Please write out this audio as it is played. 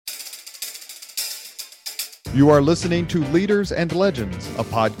You are listening to Leaders and Legends, a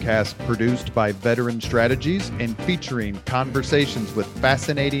podcast produced by Veteran Strategies and featuring conversations with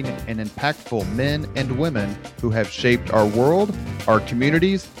fascinating and impactful men and women who have shaped our world, our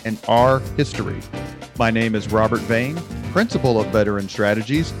communities, and our history. My name is Robert Vane, Principal of Veteran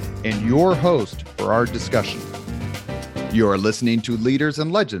Strategies, and your host for our discussion. You are listening to Leaders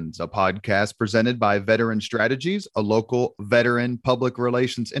and Legends, a podcast presented by Veteran Strategies, a local veteran public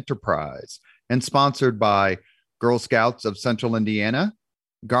relations enterprise, and sponsored by Girl Scouts of Central Indiana,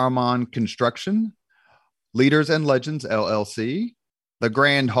 Garmon Construction, Leaders and Legends LLC, the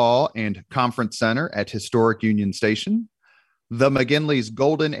Grand Hall and Conference Center at Historic Union Station, the McGinley's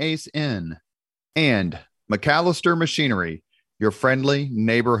Golden Ace Inn, and McAllister Machinery, your friendly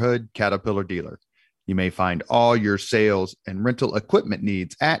neighborhood Caterpillar dealer. You may find all your sales and rental equipment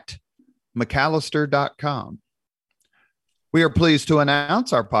needs at McAllister.com. We are pleased to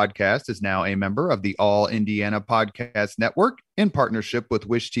announce our podcast is now a member of the All Indiana Podcast Network in partnership with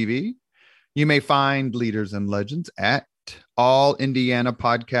Wish TV. You may find Leaders and Legends at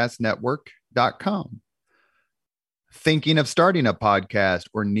allindianapodcastnetwork.com. Thinking of starting a podcast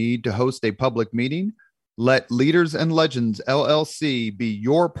or need to host a public meeting? Let Leaders and Legends LLC be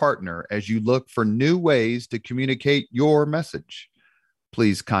your partner as you look for new ways to communicate your message.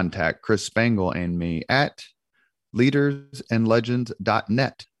 Please contact Chris Spangle and me at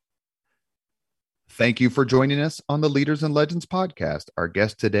leadersandlegends.net. Thank you for joining us on the Leaders and Legends podcast. Our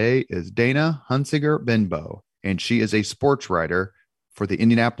guest today is Dana Hunsinger Benbow, and she is a sports writer for the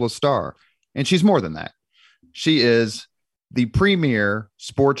Indianapolis Star. And she's more than that. She is the premier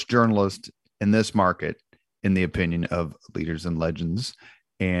sports journalist in this market, in the opinion of Leaders and Legends.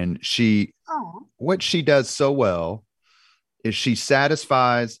 And what she does so well is she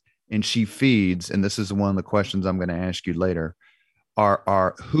satisfies and she feeds, and this is one of the questions I'm going to ask you later,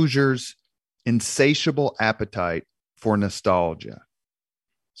 are Hoosiers' insatiable appetite for nostalgia.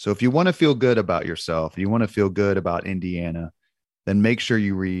 So if you want to feel good about yourself, you want to feel good about Indiana, then make sure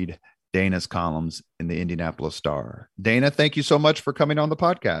you read Dana's columns in the Indianapolis Star. Dana, thank you so much for coming on the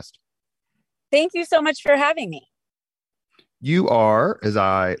podcast. Thank you so much for having me. You are, as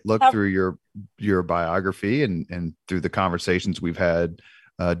I look through your biography and through the conversations we've had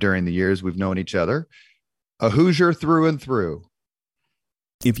during the years we've known each other, a Hoosier through and through.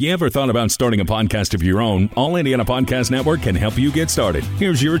 If you ever thought about starting a podcast of your own, All Indiana Podcast Network can help you get started.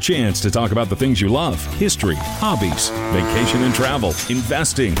 Here's your chance to talk about the things you love: history, hobbies, vacation and travel,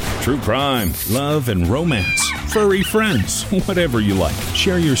 investing, true crime, love and romance, furry friends, whatever you like.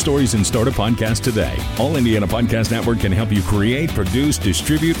 Share your stories and start a podcast today. All Indiana Podcast Network can help you create, produce,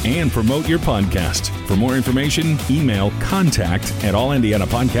 distribute, and promote your podcast. For more information, email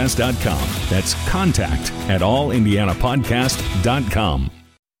contact@allindianapodcast.com. That's contact@allindianapodcast.com.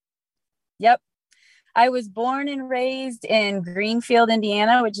 Yep. I was born and raised in Greenfield,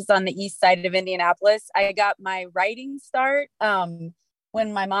 Indiana, which is on the east side of Indianapolis. I got my writing start when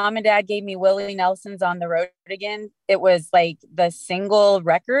my mom and dad gave me Willie Nelson's On the Road Again. It was like the single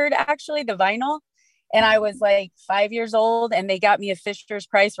record, actually, the vinyl. And I was like 5 years old, and they got me a Fisher's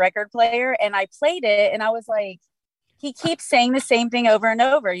Price record player, and I played it, and I was like, he keeps saying the same thing over and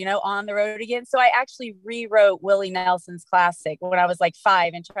over, On the Road Again. So I actually rewrote Willie Nelson's classic when I was like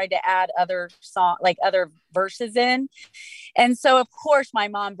 5 and tried to add other verses in. And so, of course, my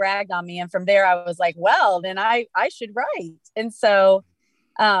mom bragged on me. And from there, I was like, well, then I should write. And so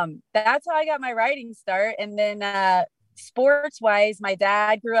that's how I got my writing start. And then sports wise, my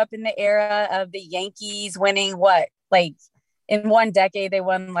dad grew up in the era of the Yankees winning in one decade, they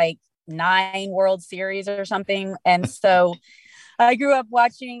won 9 World Series or something. And so I grew up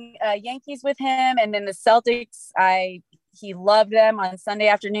watching Yankees with him, and then the Celtics. He loved them. On Sunday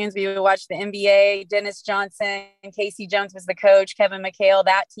afternoons, we would watch the NBA. Dennis Johnson, Casey Jones was the coach, Kevin McHale,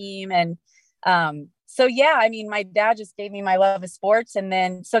 that team. And so, yeah, I mean, my dad just gave me my love of sports. And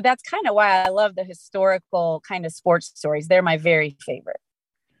then, so that's kind of why I love the historical kind of sports stories. They're my very favorite.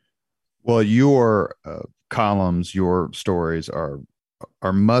 Well, your columns, your stories are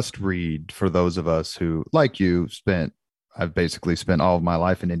must read for those of us who, like you, I've basically spent all of my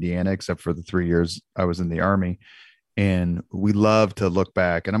life in Indiana, except for the 3 years I was in the Army. And we love to look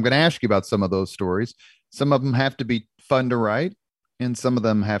back. And I'm going to ask you about some of those stories. Some of them have to be fun to write, and some of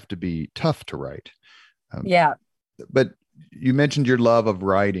them have to be tough to write. Yeah. But you mentioned your love of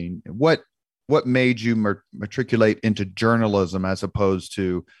writing. What made you matriculate into journalism as opposed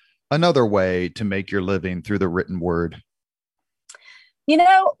to another way to make your living through the written word?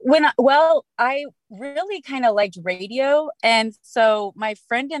 I really kind of liked radio. And so my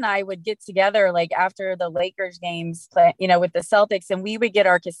friend and I would get together after the Lakers games, with the Celtics, and we would get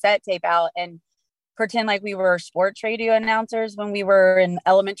our cassette tape out and pretend like we were sports radio announcers when we were in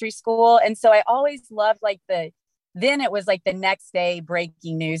elementary school. And so I always loved like then it was like the next day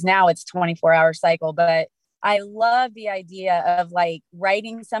breaking news. Now it's 24-hour cycle, but I love the idea of like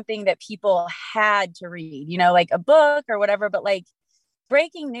writing something that people had to read, like a book or whatever, but like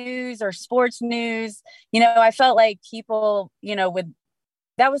breaking news or sports news, I felt like people,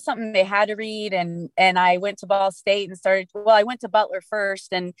 that was something they had to read. And I went to Ball State and I went to Butler first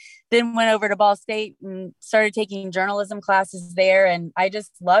and then went over to Ball State and started taking journalism classes there. And I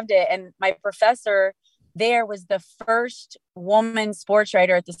just loved it. And my professor there was the first woman sports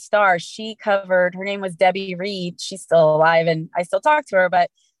writer at the Star. Her name was Debbie Reed. She's still alive and I still talk to her, but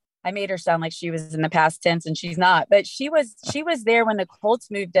I made her sound like she was in the past tense and she's not, but she was there when the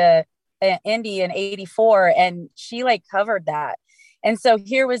Colts moved to Indy in '84 and she like covered that. And so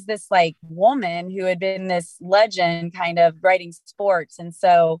here was this like woman who had been this legend kind of writing sports. And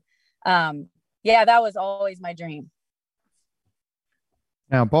so, that was always my dream.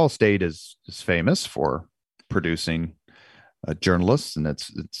 Now, Ball State is famous for producing journalists, and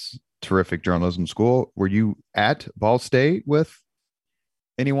it's terrific journalism school. Were you at Ball State with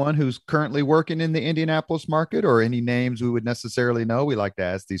anyone who's currently working in the Indianapolis market, or any names we would necessarily know? We like to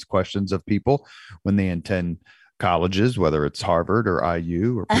ask these questions of people when they attend colleges, whether it's Harvard or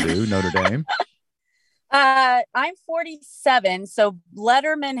IU or Purdue, Notre Dame. I'm 47, so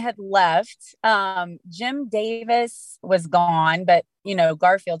Letterman had left. Jim Davis was gone, but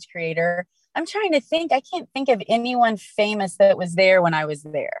Garfield's creator. I'm trying to think. I can't think of anyone famous that was there when I was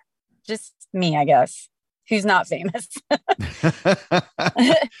there. Just me, I guess, who's not famous.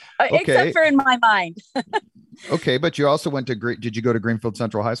 Except for in my mind. Okay, but you also went to did you go to Greenfield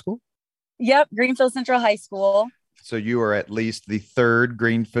Central High School? Yep, Greenfield Central High School. So you are at least the third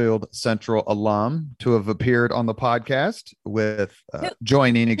Greenfield Central alum to have appeared on the podcast with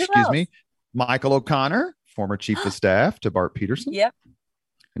joining, Michael O'Connor, former chief of staff to Bart Peterson. Yep.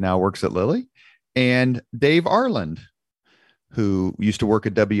 And now works at Lilly. And Dave Arland, who used to work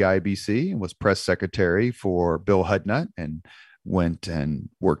at WIBC and was press secretary for Bill Hudnut and went and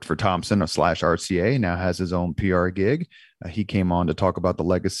worked for Thompson / RCA, now has his own PR gig. He came on to talk about the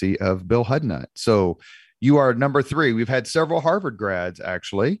legacy of Bill Hudnut. So you are number 3. We've had several Harvard grads,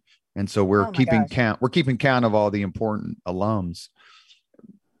 actually. And so we're keeping count. We're keeping count of all the important alums.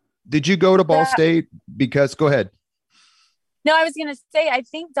 Did you go to Ball State? Because go ahead. No, I was going to say, I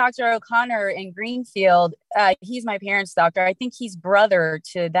think Dr. O'Connor in Greenfield, he's my parents' doctor. I think he's brother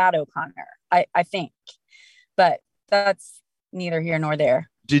to that O'Connor, I think. But that's neither here nor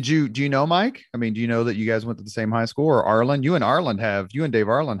there. Do you know Mike? I mean, do you know that you guys went to the same high school? Or Arlen? You and Dave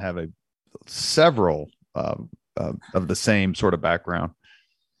Arlen have several of the same sort of background.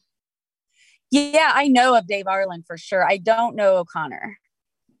 Yeah, I know of Dave Arlen for sure. I don't know O'Connor.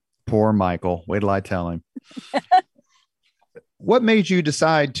 Poor Michael. Wait till I tell him. What made you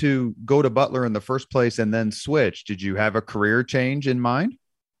decide to go to Butler in the first place and then switch? Did you have a career change in mind?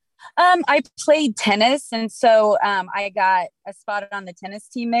 I played tennis. And so I got a spot on the tennis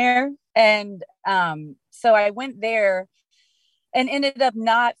team there. And so I went there and ended up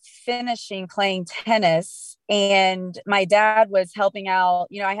not finishing playing tennis. And my dad was helping out.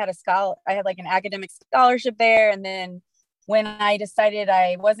 I had like an academic scholarship there. And then when I decided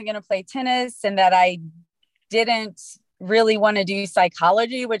I wasn't going to play tennis and that I didn't really want to do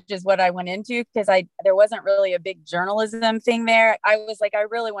psychology, which is what I went into, because there wasn't really a big journalism thing there. I was like, I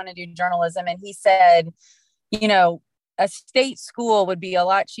really want to do journalism. And he said, a state school would be a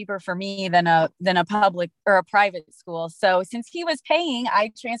lot cheaper for me than a public or a private school. So since he was paying,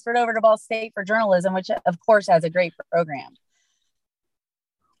 I transferred over to Ball State for journalism, which of course has a great program.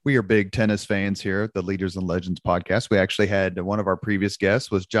 We are big tennis fans here at the Leaders and Legends podcast. We actually had one of our previous guests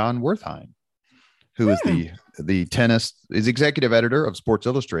was John Wertheim, who is the tennis is executive editor of Sports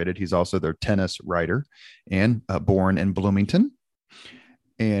Illustrated. He's also their tennis writer and born in Bloomington.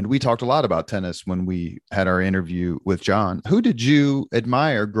 And we talked a lot about tennis when we had our interview with John. Who did you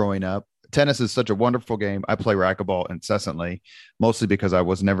admire growing up? Tennis is such a wonderful game. I play racquetball incessantly, mostly because I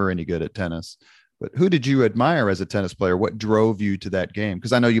was never any good at tennis. But who did you admire as a tennis player? What drove you to that game?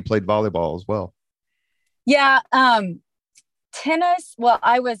 Because I know you played volleyball as well. Yeah. Tennis. Well,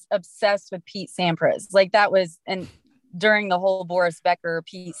 I was obsessed with Pete Sampras. Like that was, and during the whole Boris Becker,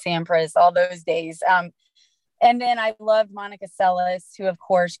 Pete Sampras, all those days. And then I loved Monica Seles, who of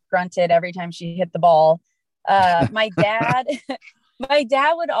course grunted every time she hit the ball. My dad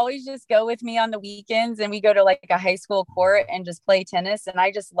would always just go with me on the weekends and we go to like a high school court and just play tennis. And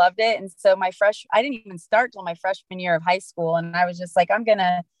I just loved it. And so I didn't even start till my freshman year of high school. And I was just like, I'm going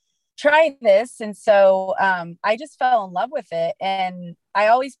to try this. And so I just fell in love with it. And I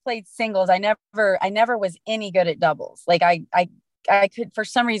always played singles. I never was any good at doubles. Like I could, for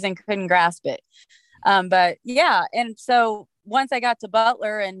some reason, couldn't grasp it. But yeah. And so once I got to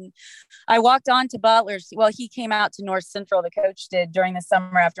Butler and I walked on to Butler's, well, he came out to North Central, the coach did, during the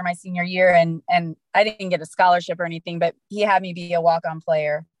summer after my senior year. And I didn't get a scholarship or anything, but he had me be a walk-on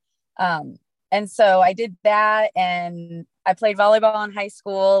player. And so I did that, and I played volleyball in high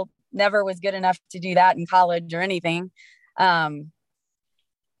school. Never was good enough to do that in college or anything.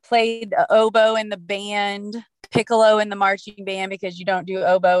 Played oboe in the band, piccolo in the marching band, because you don't do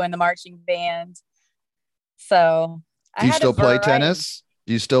oboe in the marching band. So do you still play tennis?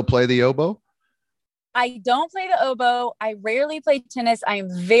 Do you still play the oboe? I don't play the oboe. I rarely play tennis. I'm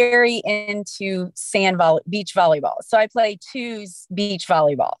very into beach volleyball. So I play twos beach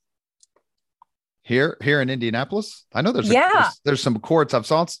volleyball. Here in Indianapolis? I know there's some courts.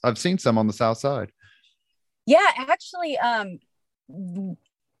 I've seen some on the south side. Yeah, actually,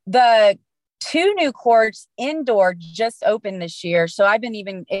 the 2 new courts indoor just opened this year. So I've been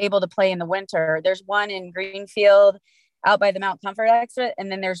even able to play in the winter. There's one in Greenfield out by the Mount Comfort exit. And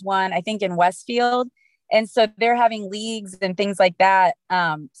then there's one, I think, in Westfield. And so they're having leagues and things like that.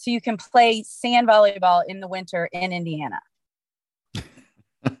 So you can play sand volleyball in the winter in Indiana.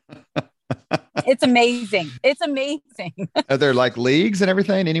 It's amazing. It's amazing. Are there like leagues and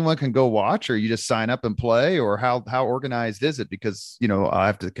everything? Anyone can go watch, or you just sign up and play, or how organized is it? Because, I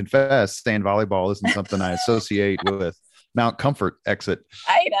have to confess, sand volleyball isn't something I associate with Mount Comfort exit.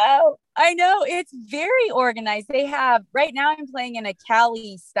 I know. It's very organized. They have, right now I'm playing in a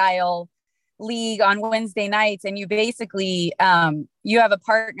Cali style league on Wednesday nights. And you basically, you have a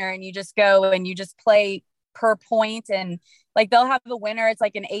partner and you just go and you just play per point, and like they'll have the winner. It's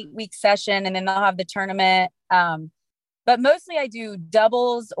like an 8-week session, and then they'll have the tournament. But mostly I do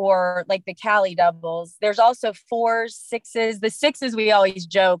doubles, or like the Cali doubles. There's also 4s, 6s. The 6s, we always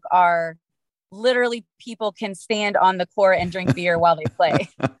joke, are literally people can stand on the court and drink beer while they play.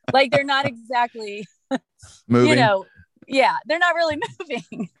 Like they're not exactly moving. Yeah, they're not really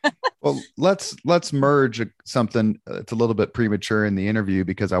moving. Well, let's merge something. It's a little bit premature in the interview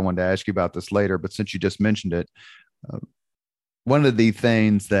because I wanted to ask you about this later, but since you just mentioned it, one of the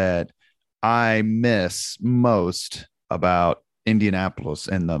things that I miss most about Indianapolis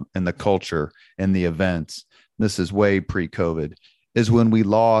and the culture and the events, this is way pre-COVID, is when we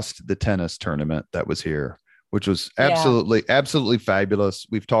lost the tennis tournament that was here, which was absolutely fabulous.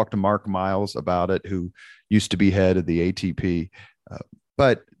 We've talked to Mark Miles about it, who used to be head of the ATP.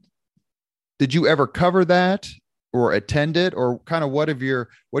 But did you ever cover that or attend it, or kind of what are your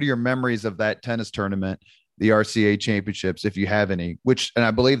memories of that tennis tournament, the RCA championships, if you have any, and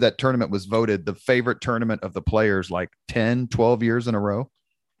I believe that tournament was voted the favorite tournament of the players like 10, 12 years in a row.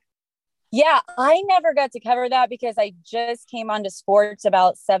 Yeah, I never got to cover that because I just came onto sports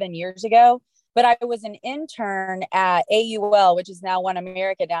about 7 years ago. But I was an intern at AUL, which is now One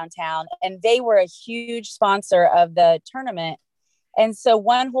America downtown, and they were a huge sponsor of the tournament. And so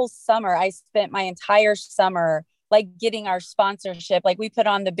one whole summer, I spent my entire summer like getting our sponsorship. Like we put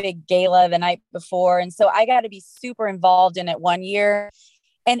on the big gala the night before. And so I got to be super involved in it one year.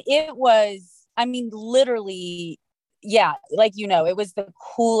 And it was, I mean, literally, yeah, like, it was the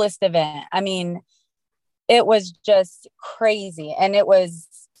coolest event. I mean, it was just crazy. And it was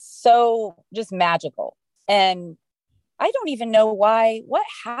so just magical. And I don't even know what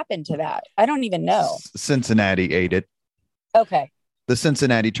happened to that. I don't even know. Cincinnati ate it. Okay. The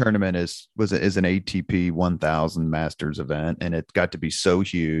Cincinnati tournament is an ATP 1000 Masters event, and it got to be so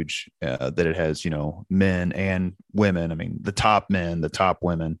huge that it has, men and women. I mean, the top men, the top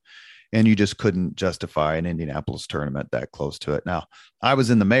women, and you just couldn't justify an Indianapolis tournament that close to it. Now, I was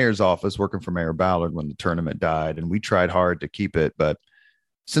in the mayor's office working for Mayor Ballard when the tournament died, and we tried hard to keep it, but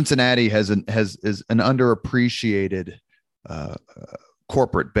Cincinnati is an underappreciated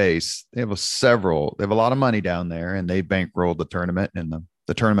corporate base. They have a lot of money down there, and they bankrolled the tournament, and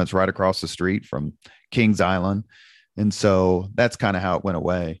the tournament's right across the street from Kings Island. And so that's kind of how it went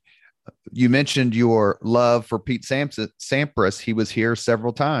away. You mentioned your love for Pete Sampras. He was here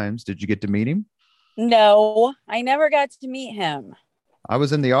several times. Did you get to meet him? No, I never got to meet him. I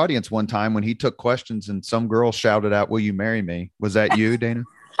was in the audience one time when he took questions and some girl shouted out, "Will you marry me?" Was that you, Dana?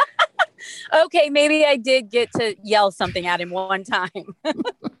 Okay, maybe I did get to yell something at him one time.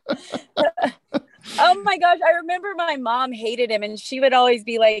 Oh my gosh, I remember my mom hated him, and she would always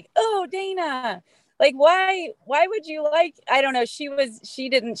be like, "Oh, Dana, like why would you like?" I don't know. She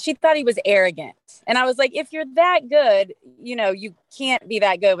thought he was arrogant, and I was like, if you're that good, you can't be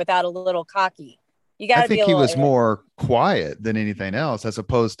that good without a little cocky, You got I to be think a he little was arrogant. more quiet than anything else, as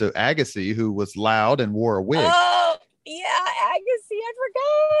opposed to Agassi, who was loud and wore a wig. Oh, yeah, Agassi, I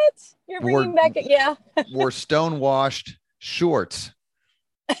forgot. You're bringing Wore back, yeah. wore stonewashed shorts,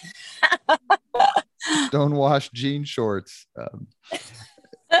 stonewashed jean shorts.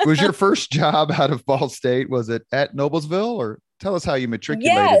 Was your first job out of Ball State? Was it at Noblesville, or tell us how you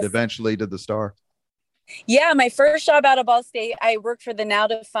matriculated Yes. eventually to the Star? Yeah, my first job out of Ball State, I worked for the now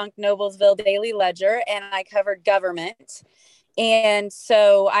defunct Noblesville Daily Ledger, and I covered government. And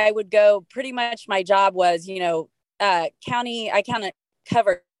so I would go, pretty much my job was, county, I kind of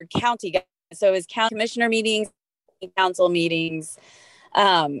covered county. So it was county commissioner meetings, council meetings,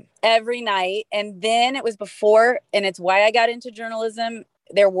 every night. And then it was before, and it's why I got into journalism.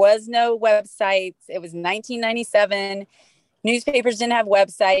 There was no websites. It was 1997. Newspapers didn't have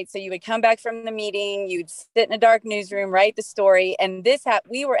websites. So you would come back from the meeting, you'd sit in a dark newsroom, write the story. And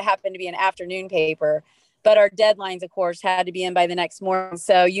happened to be an afternoon paper, but our deadlines, of course, had to be in by the next morning.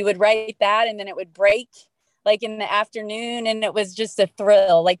 So you would write that, and then it would break like in the afternoon. And it was just a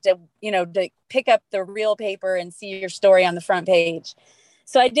thrill, like to pick up the real paper and see your story on the front page.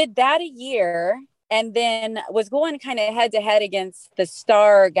 So I did that a year, and then was going kind of head to head against the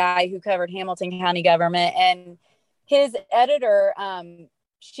Star guy who covered Hamilton County government. And his editor,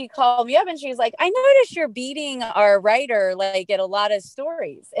 she called me up and she was like, I noticed you're beating our writer like at a lot of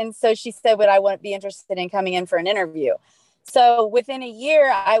stories. And so she said, would I be interested in coming in for an interview? So within a year,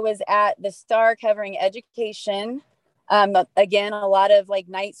 I was at the Star covering education. Again, a lot of like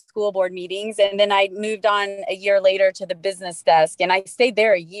night school board meetings. And then I moved on a year later to the business desk, and I stayed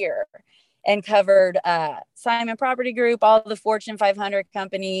there a year and covered Simon Property Group, all the Fortune 500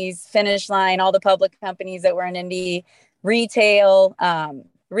 companies, Finish Line, all the public companies that were in Indy, retail,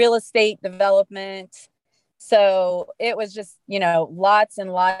 real estate development. So it was just, lots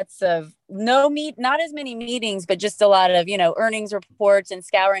and lots of not as many meetings, but just a lot of, earnings reports and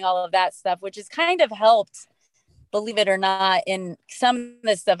scouring all of that stuff, which has kind of helped, believe it or not, in some of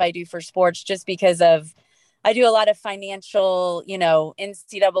the stuff I do for sports, just because I do a lot of financial,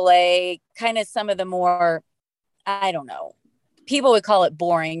 NCAA, kind of some of the more, I don't know, people would call it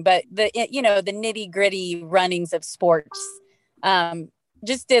boring, but the nitty gritty runnings of sports.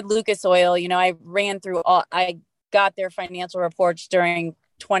 Just did Lucas Oil. I got their financial reports during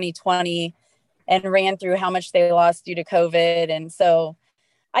 2020 and ran through how much they lost due to COVID. And so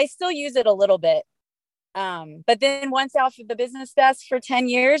I still use it a little bit. But then once off of the business desk for 10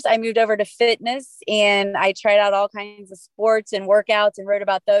 years, I moved over to fitness, and I tried out all kinds of sports and workouts and wrote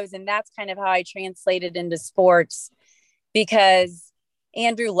about those. And that's kind of how I translated into sports, because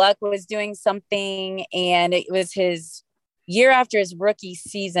Andrew Luck was doing something, and it was his year after his rookie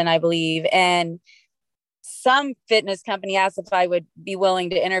season, I believe. And some fitness company asked if I would be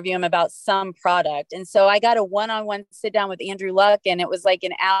willing to interview him about some product. And so I got a one-on-one sit down with Andrew Luck, and it was like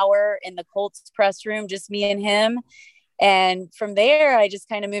an hour in the Colts press room, just me and him. And from there, I just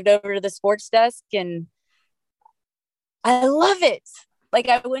kind of moved over to the sports desk, and I love it. Like,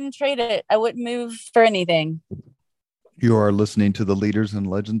 I wouldn't trade it. I wouldn't move for anything. You are listening to the Leaders and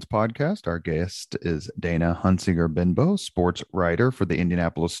Legends podcast. Our guest is Dana Hunsinger Benbow, sports writer for the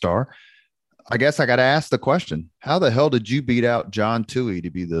Indianapolis Star. I guess I got to ask the question, how the hell did you beat out John Toohey to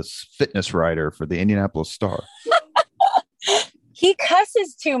be this fitness writer for the Indianapolis Star? He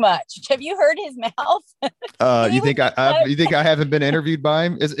cusses too much. Have you heard his mouth? You think I haven't been interviewed by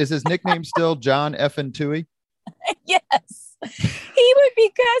him? Is his nickname still John Effin Toohey? Yes. He would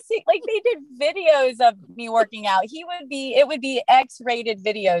be cussing. Like, they did videos of me working out. It would be X-rated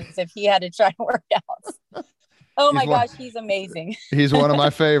videos if he had to try workouts. Oh my gosh, he's amazing. He's one of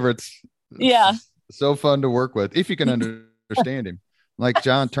my favorites. Yeah. So fun to work with, if you can understand him. Like,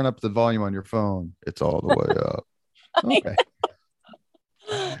 John, turn up the volume on your phone. It's all the way up. Okay.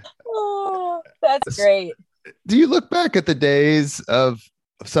 Oh, that's great. Do you look back at the days of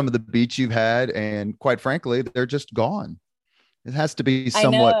some of the beats you've had, and quite frankly, they're just gone? It has to be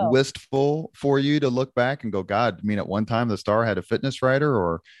somewhat wistful for you to look back and go, God, I mean, at one time the Star had a fitness writer,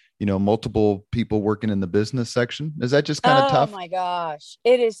 or multiple people working in the business section. Is that just kind of tough? Oh my gosh.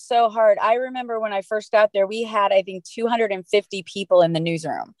 It is so hard. I remember when I first got there, we had, I think, 250 people in the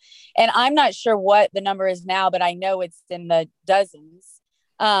newsroom. And I'm not sure what the number is now, but I know it's in the dozens.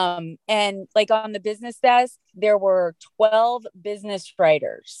 And like on the business desk, there were 12 business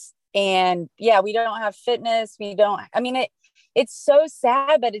writers. And yeah, we don't have fitness. It's so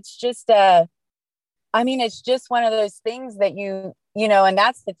sad, but it's just, it's just one of those things that and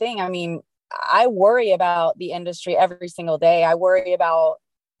that's the thing. I mean, I worry about the industry every single day. I worry about,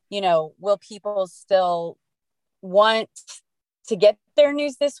 will people still want to get their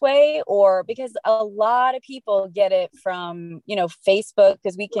news this way, or because a lot of people get it from, Facebook,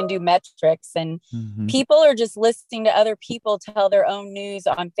 because we can do metrics, and people are just listening to other people tell their own news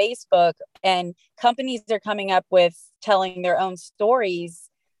on Facebook, and companies are coming up with telling their own stories.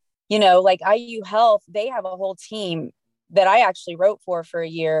 Like IU Health, they have a whole team that I actually wrote for a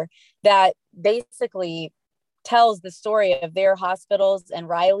year that basically tells the story of their hospitals and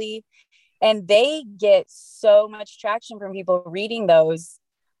Riley. And they get so much traction from people reading those.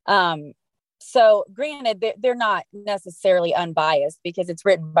 So granted, they're not necessarily unbiased because it's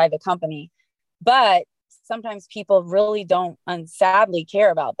written by the company, but sometimes people really don't sadly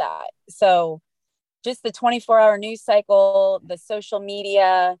care about that. So just the 24-hour news cycle, the social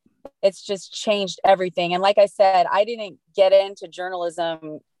media, it's just changed everything. And like I said, I didn't get into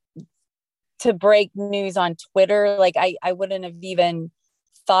journalism to break news on Twitter. Like I wouldn't have even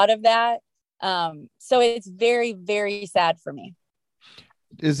thought of that. So it's very, very sad for me.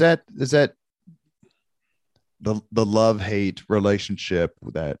 Is that the love-hate relationship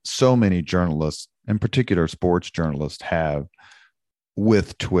that so many journalists, in particular sports journalists, have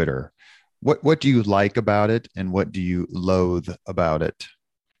with Twitter? What do you like about it, and what do you loathe about it?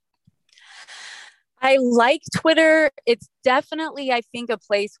 I like Twitter. It's definitely, I think, a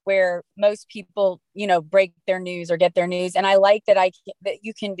place where most people, break their news or get their news. And I like that that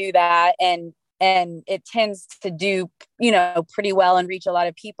you can do that. And it tends to do, pretty well and reach a lot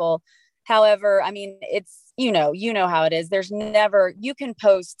of people. However, I mean, it's, you know how it is. There's never, you can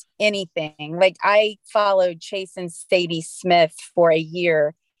post anything. Like I followed Chase and Sadie Smith for a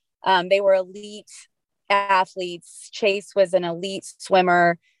year. They were elite athletes. Chase was an elite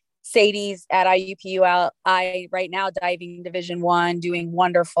swimmer. Sadie's at IUPUI right now, diving Division I, doing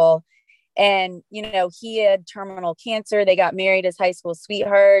wonderful. And, he had terminal cancer. They got married as high school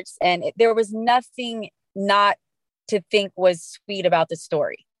sweethearts. And there was nothing not to think was sweet about the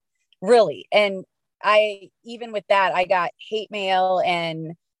story, really. And even with that, I got hate mail,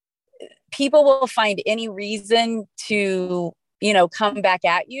 and people will find any reason to, come back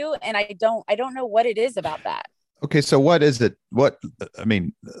at you. And I don't know what it is about that. Okay. So what is it?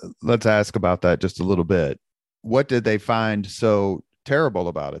 Let's ask about that just a little bit. What did they find so terrible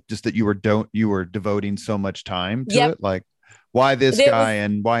about it? Just that you were devoting so much time to it? Like, why this guy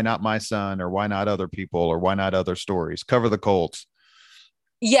and why not my son, or why not other people, or why not other stories? Cover the Colts.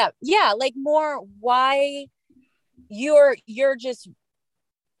 Yeah. Like more why you're just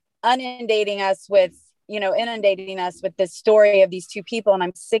inundating us with this story of these two people. And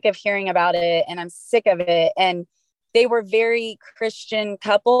I'm sick of hearing about it, and I'm sick of it. And they were very Christian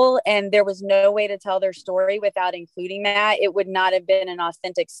couple, and there was no way to tell their story without including that. It would not have been an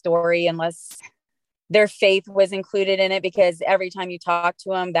authentic story unless their faith was included in it, because every time you talk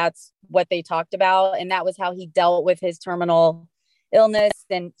to him, that's what they talked about. And that was how he dealt with his terminal illness.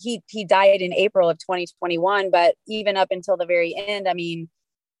 And he died in April of 2021, but even up until the very end,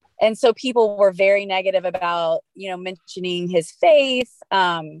 and so people were very negative about, mentioning his faith.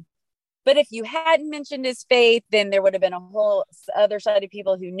 But if you hadn't mentioned his faith, then there would have been a whole other side of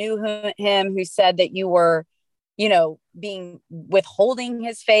people who knew him, who said that you were, withholding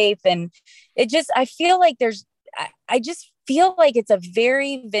his faith. And I feel like I just feel like it's a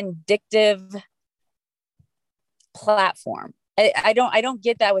very vindictive platform. I don't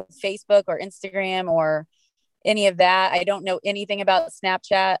get that with Facebook or Instagram or any of that. I don't know anything about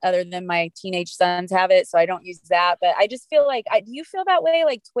Snapchat other than my teenage sons have it, so I don't use that. But I just feel like, do you feel that way?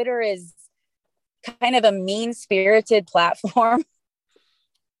 Like Twitter is kind of a mean-spirited platform?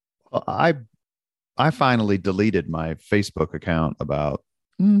 Well, I finally deleted my Facebook account about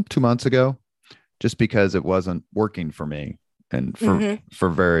 2 months ago, just because it wasn't working for me, and for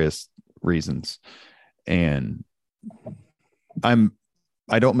various reasons. And I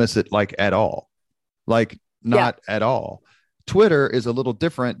don't miss it like at all. Like, not at all. Twitter is a little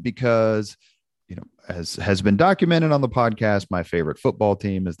different because, as has been documented on the podcast, my favorite football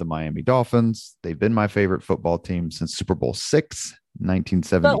team is the Miami Dolphins. They've been my favorite football team since Super Bowl VI,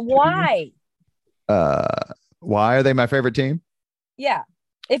 1972. But why? Why are they my favorite team? Yeah.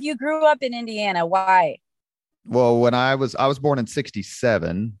 If you grew up in Indiana, why? Well, when I was born in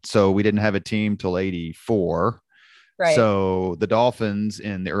 1967, so we didn't have a team till 1984. Right. So the Dolphins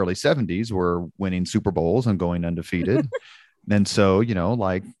in the early 1970s were winning Super Bowls and going undefeated. And so,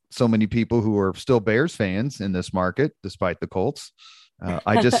 like so many people who are still Bears fans in this market, despite the Colts,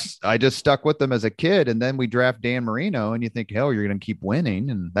 I just stuck with them as a kid. And then we draft Dan Marino, and you think, hell, you're going to keep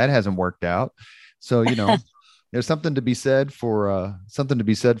winning. And that hasn't worked out. So, there's something to be said for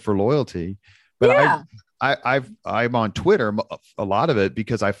loyalty. But I'm on Twitter, a lot of it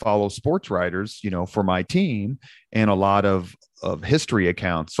because I follow sports writers, for my team, and a lot of history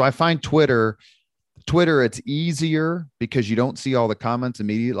accounts. So I find Twitter, it's easier because you don't see all the comments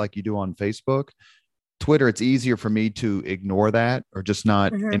immediately like you do on Facebook. Twitter, it's easier for me to ignore that or just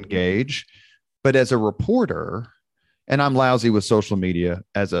not engage. But as a reporter, and I'm lousy with social media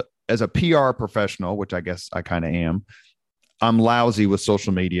as a PR professional, which I guess I kind of am. I'm lousy with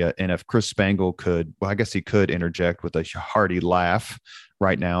social media. And if Chris Spangle could, well, I guess he could interject with a hearty laugh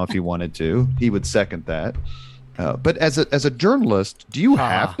right now if he wanted to. He would second that. But as a journalist, do you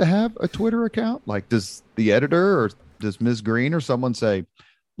have to have a Twitter account? Like, does the editor or does Ms. Green or someone say,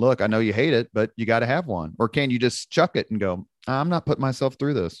 look, I know you hate it, but you got to have one? Or can you just chuck it and go, I'm not putting myself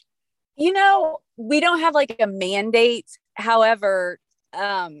through this? We don't have like a mandate. However,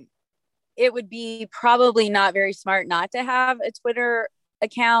 it would be probably not very smart not to have a Twitter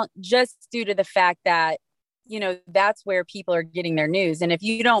account, just due to the fact that, that's where people are getting their news. And if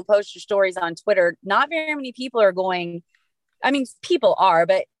you don't post your stories on Twitter, not very many people are going, people are,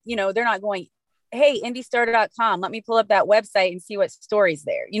 but they're not going, hey, indystar.com, let me pull up that website and see what stories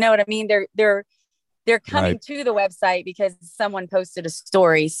there. You know what I mean? They're coming to the website because someone posted a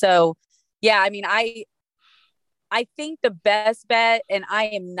story. So yeah, I think the best bet, and I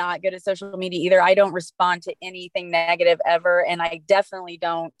am not good at social media either. I don't respond to anything negative ever. And I definitely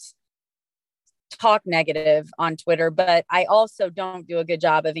don't talk negative on Twitter, but I also don't do a good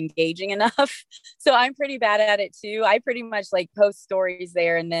job of engaging enough. So I'm pretty bad at it too. I pretty much post stories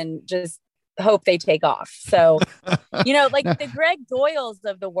there and then just hope they take off. So, like the Greg Doyles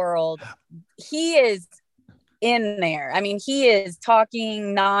of the world, he is in there. He is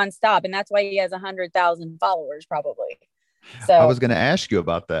talking nonstop, and that's why he has 100,000 followers probably. So I was going to ask you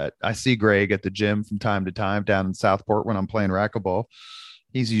about that. I see Greg at the gym from time to time down in Southport when I'm playing racquetball.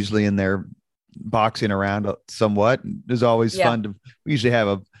 He's usually in there boxing around somewhat. It's always fun we usually have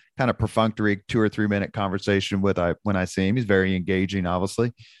a kind of perfunctory 2 or 3 minute conversation when I see him. He's very engaging,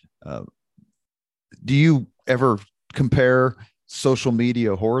 obviously. Do you ever compare social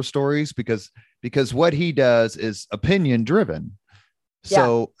media horror stories? Because what he does is opinion driven.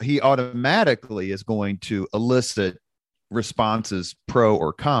 So he automatically is going to elicit responses pro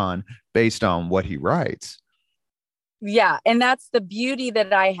or con based on what he writes. Yeah. And that's the beauty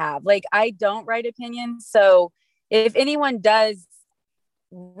that I have. I don't write opinions. So if anyone does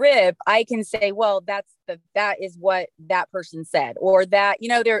rip, I can say, well, that is what that person said, or that,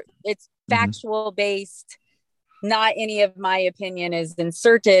 it's factual based. Not any of my opinion is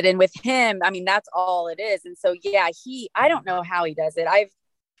inserted. And with him, that's all it is. And so, I don't know how he does it. I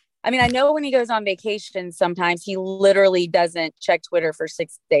know when he goes on vacation, sometimes he literally doesn't check Twitter for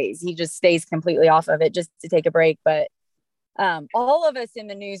 6 days. He just stays completely off of it just to take a break. But all of us in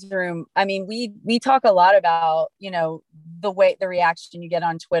the newsroom, we talk a lot about, the reaction you get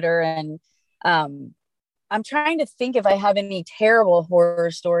on Twitter. And I'm trying to think if I have any terrible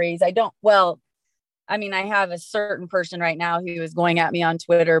horror stories. I don't. Well, I have a certain person right now who is going at me on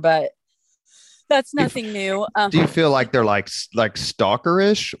Twitter, but that's nothing new. Do you feel like they're like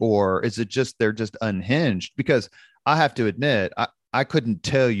stalkerish, or is it just they're just unhinged? Because I have to admit, I couldn't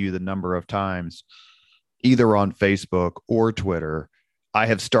tell you the number of times, either on Facebook or Twitter, I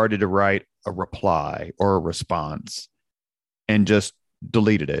have started to write a reply or a response and just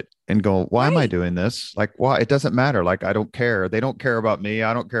deleted it and go, why am I doing this? Why? It doesn't matter. I don't care. They don't care about me.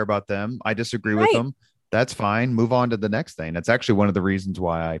 I don't care about them. I disagree with them. That's fine. Move on to the next thing. That's actually one of the reasons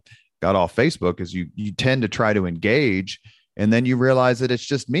why I got off Facebook, is you tend to try to engage and then you realize that it's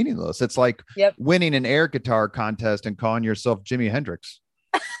just meaningless. It's like winning an air guitar contest and calling yourself Jimi Hendrix.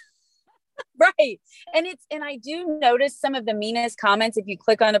 Right. And I do notice some of the meanest comments, if you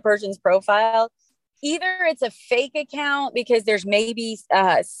click on the person's profile, either it's a fake account because there's maybe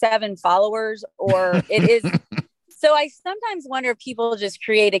 7 followers, or it is. So I sometimes wonder if people just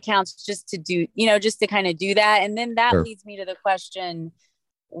create accounts just to do, just to kind of do that. And then that leads me to the question,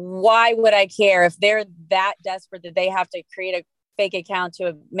 why would I care if they're that desperate that they have to create a fake account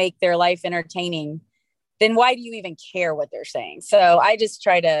to make their life entertaining? Then why do you even care what they're saying? So I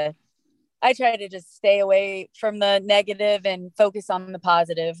try to just stay away from the negative and focus on the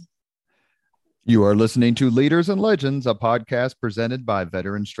positive. You are listening to Leaders and Legends, a podcast presented by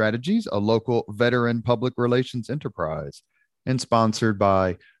Veteran Strategies, a local veteran public relations enterprise, and sponsored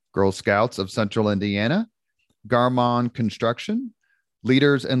by Girl Scouts of Central Indiana, Garmon Construction,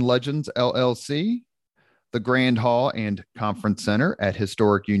 Leaders and Legends LLC, the Grand Hall and Conference Center at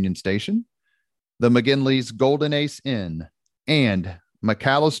Historic Union Station, the McGinley's Golden Ace Inn, and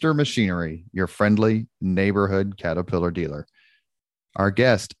McAllister Machinery, your friendly neighborhood Caterpillar dealer. Our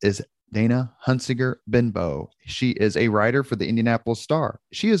guest is Dana Hunsinger Benbow. She is a writer for the Indianapolis Star.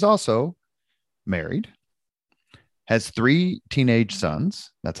 She is also married, has 3 teenage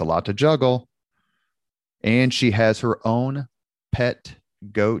sons. That's a lot to juggle. And she has her own pet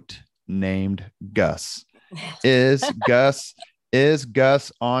goat named Gus. Is Gus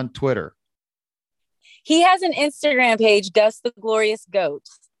on Twitter? He has an Instagram page, Gus the Glorious Goat.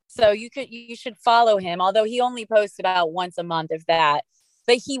 So you should follow him, although he only posts about once a month, if that.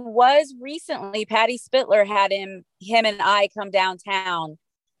 But he was recently, Patty Spitler had him and I come downtown.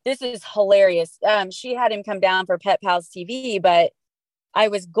 This is hilarious. She had him come down for Pet Pals TV, but I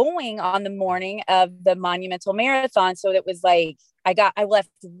was going on the morning of the Monumental Marathon. So it was like, I left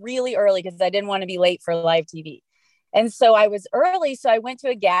really early because I didn't want to be late for live TV. And so I was early. So I went to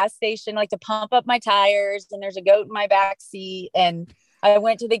a gas station, like to pump up my tires, and there's a goat in my back seat. And I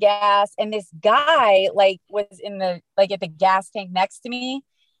went to the gas, and this guy was in the, at the gas tank next to me.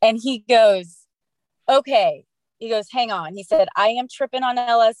 And he goes, okay. He goes, hang on. He said, I am tripping on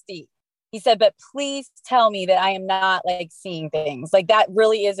LSD. He said, but please tell me that I am not seeing things. That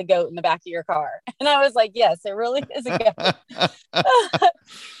really is a goat in the back of your car. And I was like, yes, it really is a goat.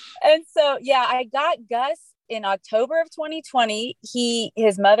 And so, yeah, I got Gus in October of 2020.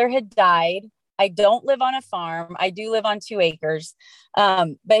 His mother had died. I don't live on a farm. I do live on 2 acres.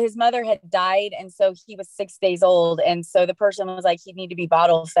 But his mother had died. And so he was 6 days old. And so the person was like, he'd need to be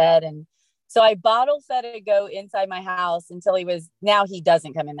bottle fed. And so I bottle fed a goat inside my house until now he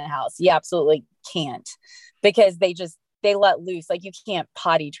doesn't come in the house. He absolutely can't, because they let loose. You can't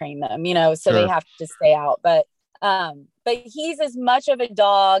potty train them, so They have to stay out. But he's as much of a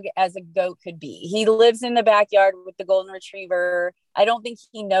dog as a goat could be. He lives in the backyard with the golden retriever. I don't think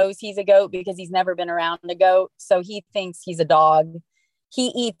he knows he's a goat because he's never been around a goat. So he thinks he's a dog.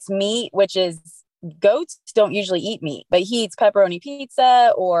 He eats meat, which is, goats don't usually eat meat, but he eats pepperoni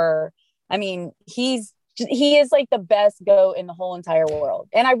pizza he is the best goat in the whole entire world.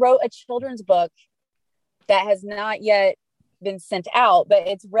 And I wrote a children's book that has not yet been sent out, but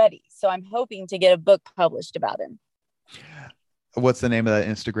it's ready. So I'm hoping to get a book published about him. What's the name of that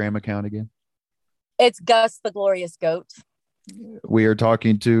Instagram account again? It's Gus the Glorious Goat. We are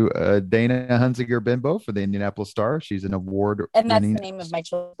talking to Dana Hunsinger Benbow for the Indianapolis Star. She's an award. And that's the name of my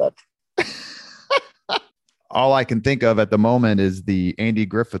children's book. All I can think of at the moment is the Andy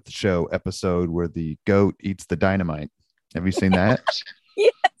Griffith Show episode where the goat eats the dynamite. Have you seen that?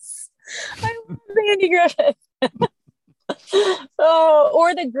 Yes. I love Andy Griffith.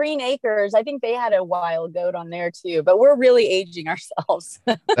 Or the Green Acres. I think they had a wild goat on there too, but we're really aging ourselves.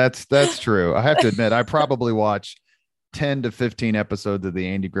 That's true. I have to admit, I probably watch 10 to 15 episodes of the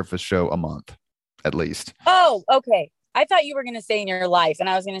Andy Griffith Show a month, at least. Oh, okay. I thought you were going to say in your life, and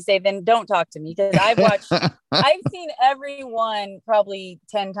I was going to say, then don't talk to me, because I've seen every one probably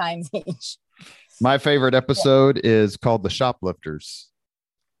 10 times each. My favorite episode is called The Shoplifters.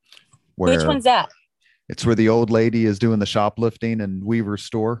 Which one's that? It's where the old lady is doing the shoplifting in Weaver's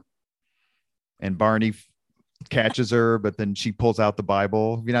store, and Barney catches her, but then she pulls out the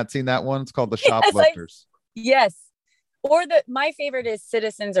Bible. Have you not seen that one? It's called The Shoplifters. Yes. Or my favorite is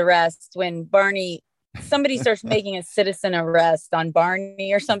Citizen's Arrest, when somebody starts making a citizen arrest on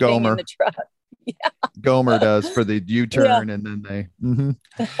Barney or something Gomer. in the truck. Yeah. Gomer does for the U-turn, and then they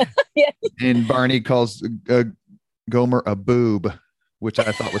Yeah. And Barney calls Gomer a boob, which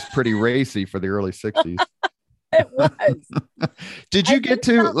I thought was pretty racy for the early 60s. It was. Did you get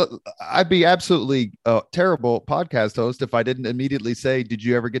to I'd be absolutely terrible podcast host if I didn't immediately say, did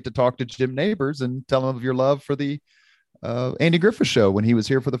you ever get to talk to Jim Neighbors and tell him of your love for the Andy Griffith Show when he was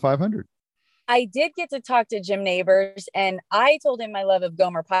here for the 500? I did get to talk to Jim Neighbors, and I told him my love of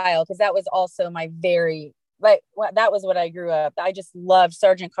Gomer Pyle, because that was also my that was what I grew up. I just loved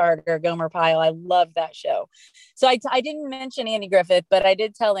Sergeant Carter, Gomer Pyle. I loved that show. So I didn't mention Andy Griffith, but I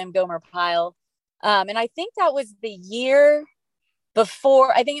did tell him Gomer Pyle. And I think that was the year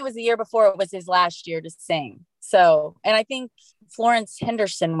before. I think it was the year before it was his last year to sing. So, and I think Florence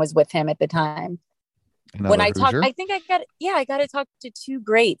Henderson was with him at the time. Another when I talked, Hoosier. I think I got to talk to 2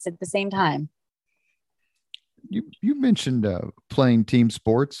 greats at the same time. You mentioned playing team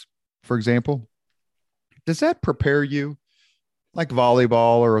sports, for example. Does that prepare you, like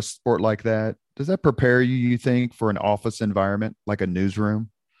volleyball or a sport like that? Does that prepare you, you think, for an office environment, like a newsroom,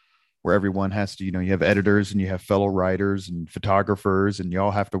 where everyone has to, you have editors and you have fellow writers and photographers, and you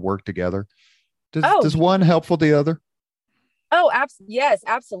all have to work together? Does one helpful the other? Oh, yes,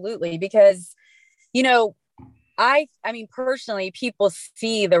 absolutely. Because, I mean, personally, people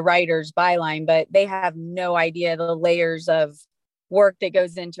see the writer's byline, but they have no idea the layers of work that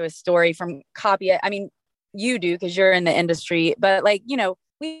goes into a story, from copy. I mean, you do, because you're in the industry, but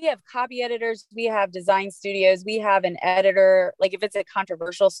we have copy editors, we have design studios, we have an editor. Like if it's a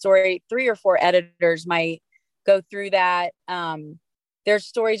controversial story, 3 or 4 editors might go through that. There's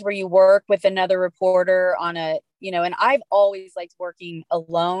stories where you work with another reporter on a, and I've always liked working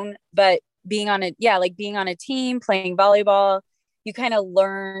alone, but being on a team, playing volleyball, you kind of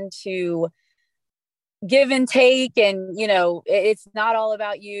learn to give and take, and it's not all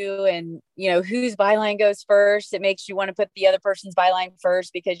about you, and whose byline goes first. It makes you want to put the other person's byline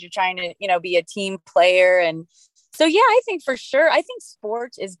first because you're trying to be a team player. And so I think for sure, I think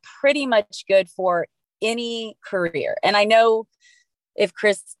sports is pretty much good for any career. And I know if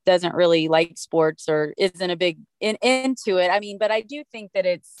Chris doesn't really like sports or isn't a big into it, but I do think that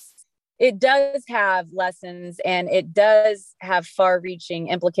it does have lessons, and it does have far-reaching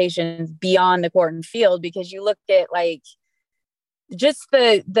implications beyond the court and field, because you look at like just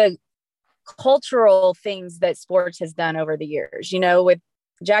the cultural things that sports has done over the years, with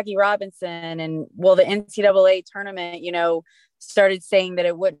Jackie Robinson, and the NCAA tournament, started saying that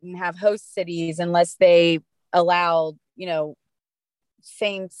it wouldn't have host cities unless they allowed,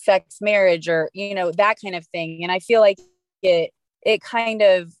 same-sex marriage or, that kind of thing. And I feel like it kind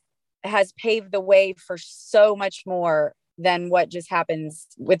of has paved the way for so much more than what just happens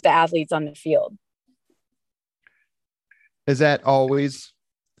with the athletes on the field. Is that always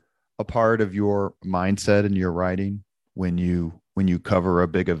a part of your mindset in your writing when you cover a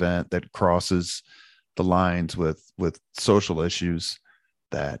big event that crosses the lines with social issues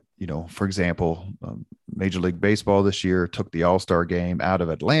that, for example, Major League Baseball this year took the All-Star game out of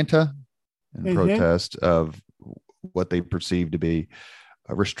Atlanta in protest of what they perceived to be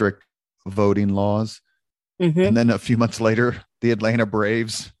restrict voting laws. And then a few months later, the Atlanta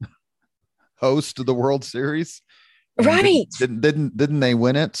Braves host the World Series. Right. Didn't they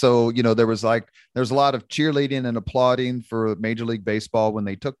win it? So, there's a lot of cheerleading and applauding for Major League Baseball when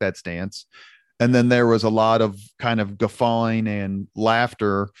they took that stance. And then there was a lot of kind of guffawing and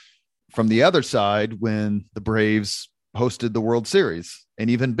laughter from the other side when the Braves hosted the World Series, an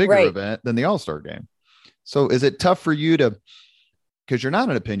even bigger event than the All-Star game. So is it tough for you to, because you're not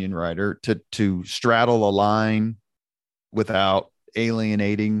an opinion writer, to straddle a line without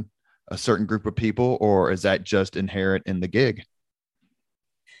alienating a certain group of people, or is that just inherent in the gig?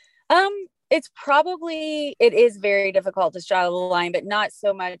 It is very difficult to straddle the line, but not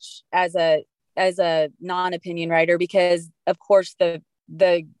so much as a non-opinion writer, because of course the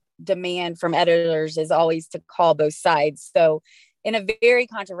demand from editors is always to call both sides. So in a very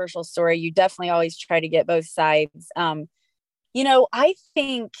controversial story, you definitely always try to get both sides. I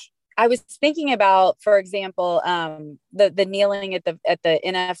think I was thinking about, for example, the kneeling at the the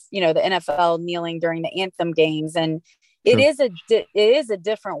NFL kneeling during the anthem games, and it is a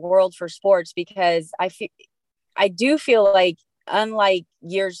different world for sports, because I do feel like, unlike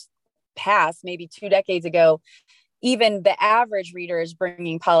years past, maybe 2 decades ago, even the average reader is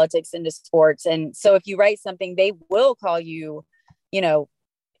bringing politics into sports, and so if you write something, they will call you,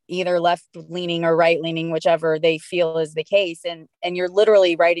 either left leaning or right leaning, whichever they feel is the case. And you're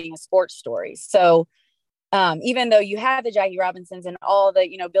literally writing a sports story. So even though you have the Jackie Robinsons and all the,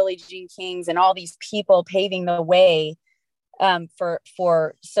 Billie Jean Kings and all these people paving the way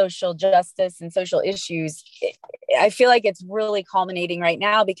for social justice and social issues, I feel like it's really culminating right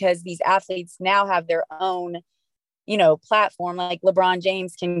now, because these athletes now have their own, platform. Like LeBron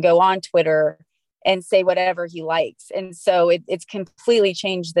James can go on Twitter and say whatever he likes. And so it's completely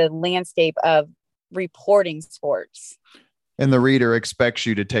changed the landscape of reporting sports. And the reader expects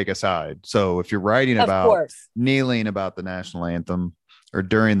you to take a side. So if you're writing about kneeling about the national anthem or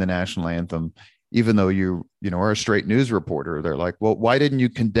during the national anthem, even though you are a straight news reporter, they're like, well, why didn't you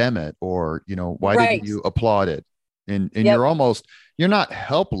condemn it? Or, why didn't you applaud it? And you're not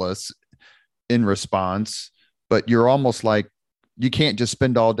helpless in response, but you're almost like, you can't just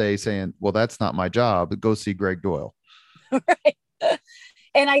spend all day saying, well, that's not my job. Go see Greg Doyle. Right.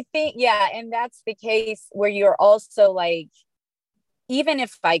 And I think, and that's the case where you're also like, even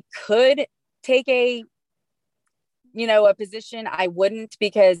if I could take a position, I wouldn't,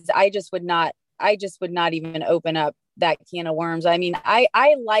 because I just would not even open up that can of worms.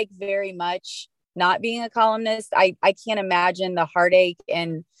 I like very much not being a columnist. I can't imagine the heartache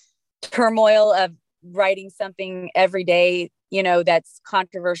and turmoil of writing something every day, that's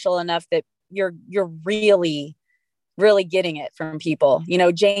controversial enough that you're really, really getting it from people.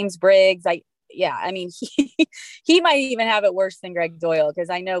 James Briggs, he might even have it worse than Greg Doyle, because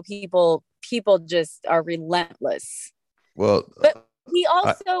I know people just are relentless. Well, but we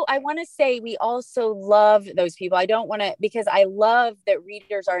also, I want to say, we also love those people. I don't want to, because I love that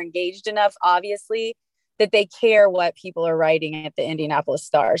readers are engaged enough, obviously, that they care what people are writing at the Indianapolis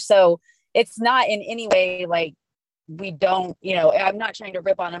Star. So it's not in any way like we don't, I'm not trying to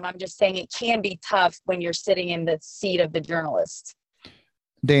rip on them. I'm just saying it can be tough when you're sitting in the seat of the journalist.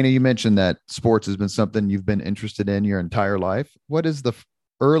 Dana, you mentioned that sports has been something you've been interested in your entire life. What is the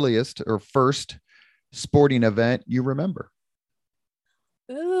earliest or first sporting event you remember?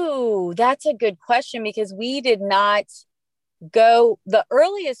 Ooh, that's a good question, because we did not go. The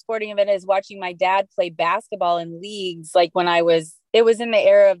earliest sporting event is watching my dad play basketball in leagues. Like it was in the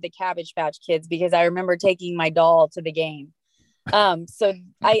era of the Cabbage Patch Kids, because I remember taking my doll to the game. So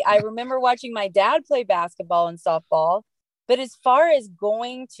I remember watching my dad play basketball and softball. But as far as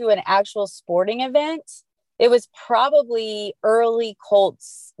going to an actual sporting event, it was probably early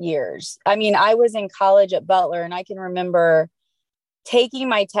Colts years. I mean, I was in college at Butler, and I can remember taking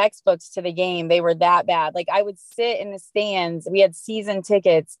my textbooks to the game. They were that bad. Like, I would sit in the stands. We had season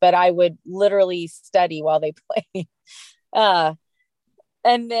tickets, but I would literally study while they played.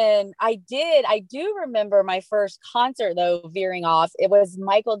 And then I do remember my first concert, though, veering off. It was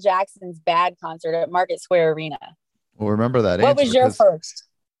Michael Jackson's Bad concert at Market Square Arena. Well, remember that. What was your first?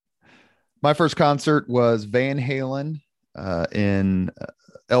 My first concert was Van Halen in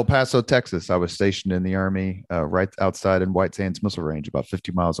El Paso, Texas. I was stationed in the Army right outside in White Sands Missile Range, about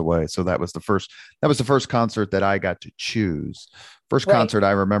 50 miles away. So that was the first concert that I got to choose. First concert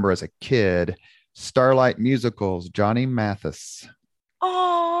I remember as a kid, Starlight Musicals, Johnny Mathis.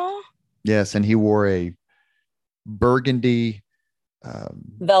 Oh. Yes, and he wore a burgundy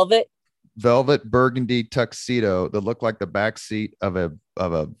velvet burgundy tuxedo that looked like the back seat of a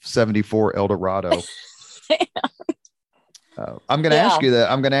 74 Eldorado. I'm going to ask you that.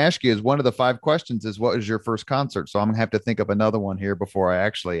 I'm going to ask you, as one of the 5 questions is, what was your first concert? So I'm going to have to think up another one here before I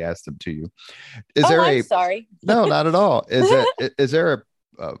actually ask them to you. I'm sorry. No, not at all. Is there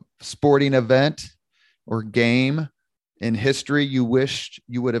a sporting event or game in history you wished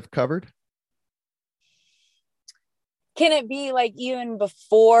you would have covered? Can it be like even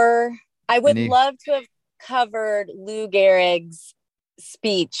before? I would love to have covered Lou Gehrig's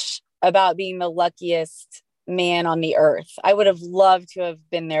speech about being the luckiest man on the earth. I would have loved to have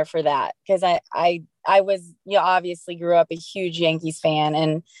been there for that, because I was, obviously grew up a huge Yankees fan,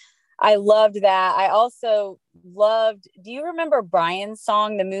 and I loved that. I also loved, do you remember Brian's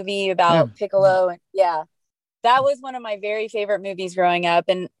Song, the movie about Piccolo? And that was one of my very favorite movies growing up.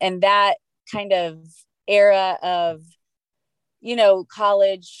 And that kind of era of,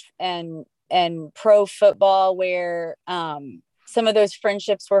 college and pro football, where some of those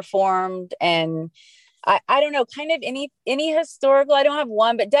friendships were formed. And I don't know, kind of any historical, I don't have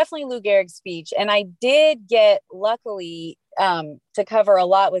one, but definitely Lou Gehrig's speech. And I did get, luckily, to cover a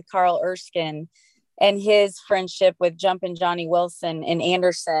lot with Carl Erskine and his friendship with Jumpin' Johnny Wilson and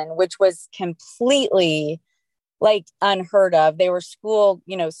Anderson, which was completely like unheard of. They were school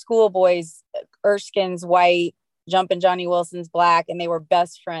boys. Erskine's white, Jumpin' Johnny Wilson's black, and they were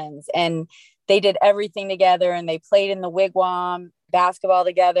best friends. And they did everything together, and they played in the Wigwam basketball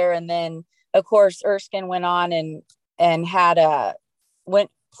together. And then, of course, Erskine went on and had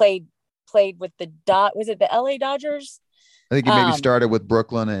played with was it the LA Dodgers? I think he maybe started with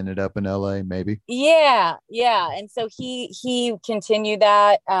Brooklyn and ended up in LA, maybe. Yeah. And so he continued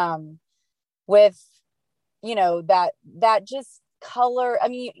that with, that just color. I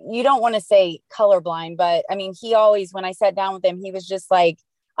mean, you don't want to say colorblind, but I mean, he always, when I sat down with him, he was just like,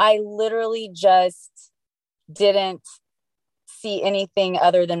 I literally just didn't see anything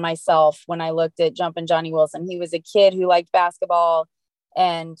other than myself when I looked at Jumpin' Johnny Wilson. He was a kid who liked basketball.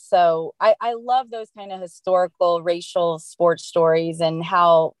 And so I love those kind of historical racial sports stories and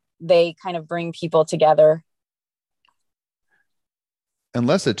how they kind of bring people together.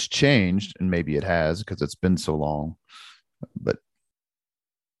 Unless it's changed, and maybe it has because it's been so long, but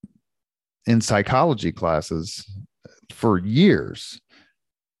in psychology classes for years,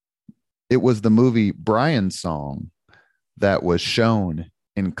 it was the movie Brian's Song that was shown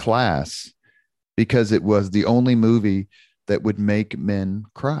in class because it was the only movie that would make men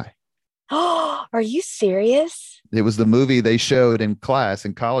cry. Oh, are you serious? It was the movie they showed in class,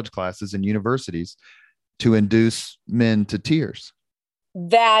 in college classes and universities, to induce men to tears.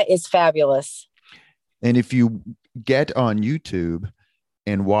 That is fabulous. And if you get on YouTube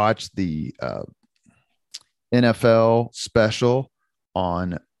and watch the NFL special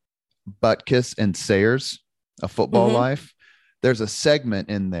on Butkus and Sayers, A Football Life, there's a segment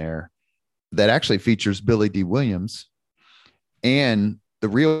in there that actually features Billy D. Williams and the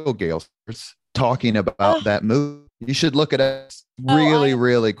real Gale Sayers talking about that movie. You should look it up. It's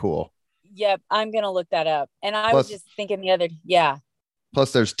really cool. Yep, I'm going to look that up. And I was just thinking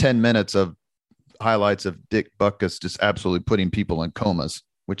Plus, there's 10 minutes of highlights of Dick Butkus just absolutely putting people in comas,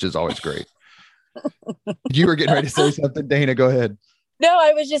 which is always great. You were getting ready to say something, Dana. Go ahead. No,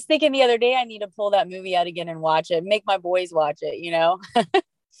 I was just thinking the other day, I need to pull that movie out again and watch it, make my boys watch it, you know?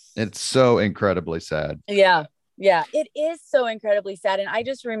 It's so incredibly sad. Yeah. Yeah. It is so incredibly sad. And I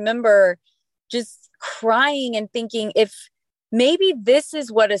just remember just crying and thinking if maybe this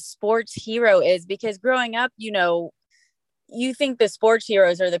is what a sports hero is, because growing up, you know, you think the sports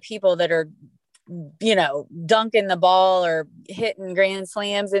heroes are the people that are, you know, dunking the ball or hitting grand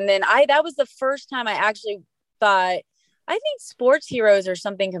slams. And then that was the first time I actually thought, I think sports heroes are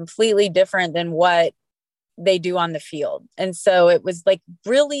something completely different than what they do on the field. And so it was like,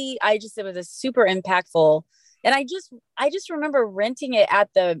 really, it was a super impactful. And I just remember renting it at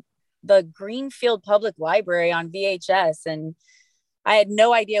the Greenfield Public Library on VHS. And I had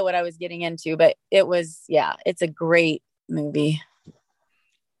no idea what I was getting into, but it was, it's a great movie.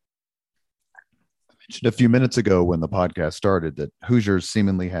 I mentioned a few minutes ago when the podcast started that Hoosiers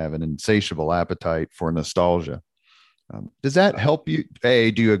seemingly have an insatiable appetite for nostalgia. Does that help you?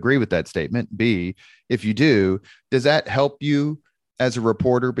 A, do you agree with that statement? B, if you do, does that help you as a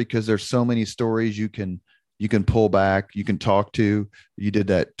reporter? Because there's so many stories you can pull back, you can talk to. You did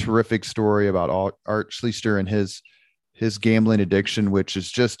that terrific story about Art Schlichter and his gambling addiction, which is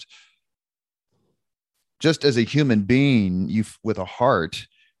just as a human being, with a heart,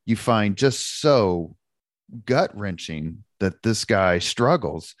 you find just so gut wrenching that this guy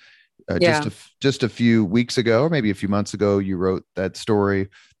struggles. Just a few weeks ago, or maybe a few months ago, you wrote that story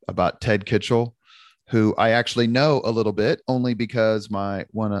about Ted Kitchell, who I actually know a little bit, only because my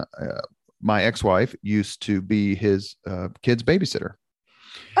ex-wife used to be his kid's babysitter.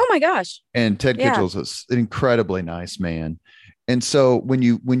 Oh my gosh! And Ted Kitchell's an incredibly nice man. And so when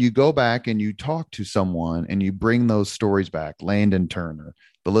you go back and you talk to someone and you bring those stories back, Landon Turner,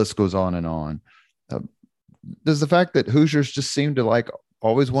 the list goes on and on. Does the fact that Hoosiers just seem to like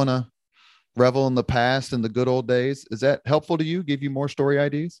always want to revel in the past and the good old days, is that helpful to you? Give you more story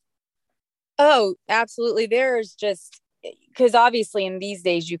ideas? Oh, absolutely. There's just, because obviously in these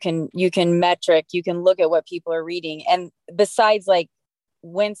days you can metric, you can look at what people are reading. And besides like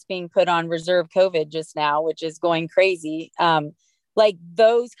Wentz being put on reserve COVID just now, which is going crazy. Like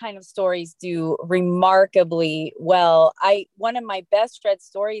those kind of stories do remarkably well. One of my best read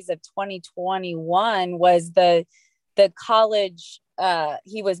stories of 2021 was the college.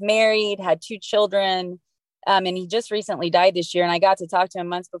 He was married, had 2 children, and he just recently died this year. And I got to talk to him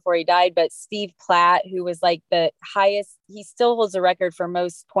months before he died. But Steve Platt, who was like the highest, he still holds the record for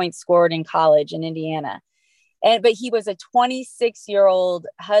most points scored in college in Indiana. But he was a 26-year-old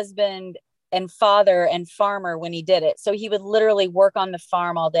husband and father and farmer when he did it. So he would literally work on the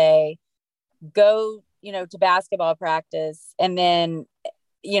farm all day, go, to basketball practice, and then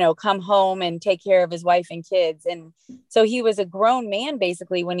come home and take care of his wife and kids. And so he was a grown man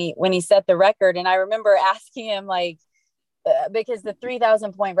basically when he set the record. And I remember asking him because the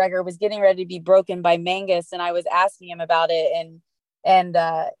 3,000 point record was getting ready to be broken by Mangus. And I was asking him about it. And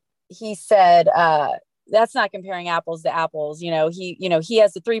he said, that's not comparing apples to apples. He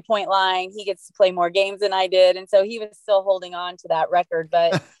has the 3-point line. He gets to play more games than I did. And so he was still holding on to that record.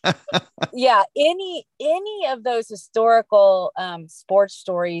 But yeah, any of those historical sports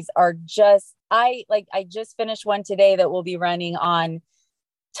stories are just, I just finished one today that will be running on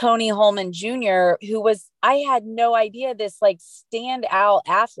Tony Holman Jr., who was, I had no idea, this like standout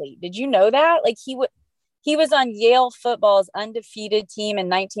athlete. Did you know that? Like he was on Yale football's undefeated team in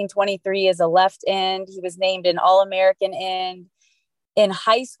 1923 as a left end. He was named an All-American end. In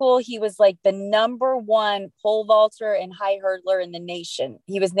high school, he was like the #1 pole vaulter and high hurdler in the nation.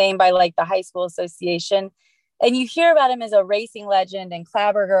 He was named by like the high school association. And you hear about him as a racing legend and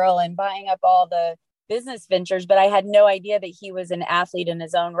Clabber girl and buying up all the business ventures, but I had no idea that he was an athlete in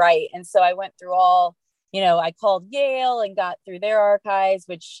his own right. And so I went through I called Yale and got through their archives,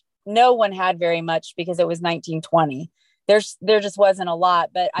 which no one had very much because it was 1920. There just wasn't a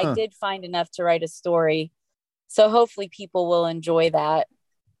lot, but I did find enough to write a story. So hopefully people will enjoy that.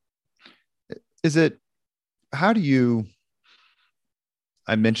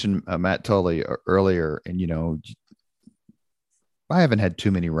 I mentioned Matt Tully earlier, and I haven't had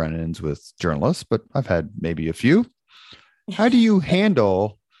too many run-ins with journalists, but I've had maybe a few. How do you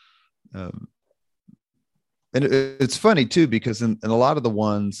handle, and it's funny too, because in a lot of the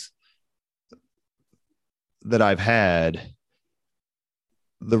ones that I've had,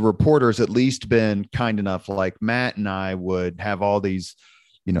 the reporter's at least been kind enough, like Matt and I would have all these,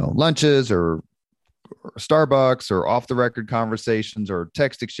 lunches or Starbucks or off the record conversations or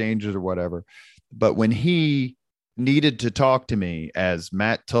text exchanges or whatever. But when he needed to talk to me as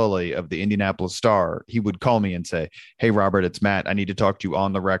Matt Tully of the Indianapolis Star, he would call me and say, "Hey, Robert, it's Matt. I need to talk to you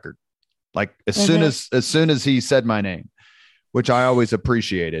on the record." Like as soon as he said my name, which I always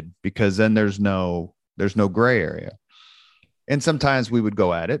appreciated because then there's no gray area. And sometimes we would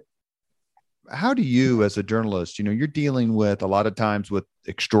go at it. How do you, as a journalist, you're dealing with a lot of times with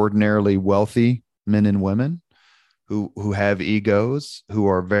extraordinarily wealthy men and women who have egos, who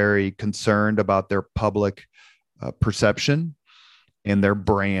are very concerned about their public perception and their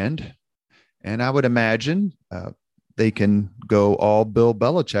brand. And I would imagine they can go all Bill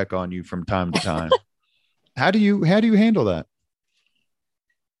Belichick on you from time to time. How do you handle that?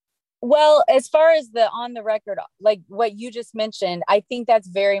 Well, as far as the on the record, like what you just mentioned, I think that's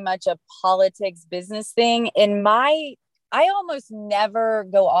very much a politics business thing. I almost never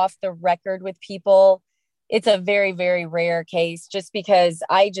go off the record with people. It's a very, very rare case just because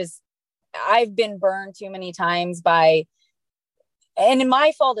I've been burned too many times by, and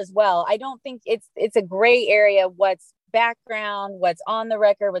my fault as well. I don't think it's a gray area. What's background, what's on the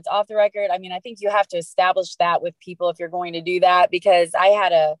record, what's off the record. I mean, I think you have to establish that with people if you're going to do that, because I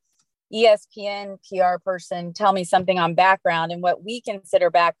had a ESPN PR person tell me something on background, and what we consider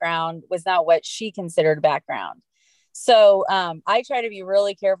background was not what she considered background. So I try to be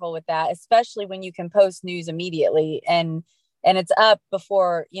really careful with that, especially when you can post news immediately and it's up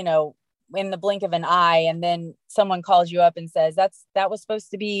before, in the blink of an eye, and then someone calls you up and says that was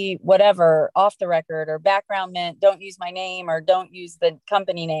supposed to be whatever off the record, or background meant don't use my name or don't use the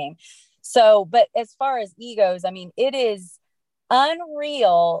company name. So, but as far as egos, I mean, it is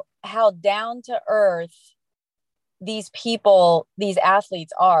unreal how down to earth these people, these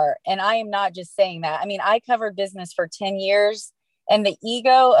athletes are. And I am not just saying that. I mean, I covered business for 10 years, and the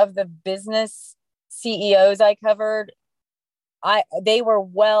ego of the business CEOs I covered, they were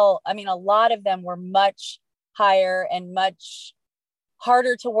a lot of them were much higher and much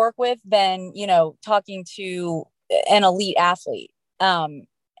harder to work with than, talking to an elite athlete. And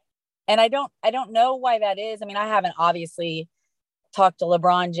I don't know why that is. I mean, I haven't obviously talked to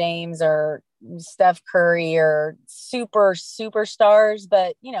LeBron James or Steph Curry or superstars,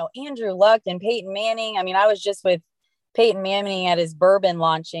 but Andrew Luck and Peyton Manning. I mean, I was just with Peyton Manning at his bourbon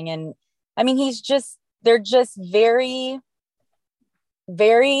launching, and I mean, they're just very,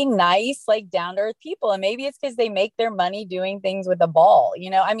 very nice, like down to earth people. And maybe it's because they make their money doing things with a ball.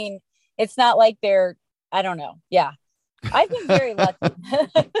 I mean, it's not like I don't know. Yeah. I've been very lucky.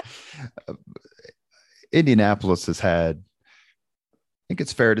 Indianapolis has had, I think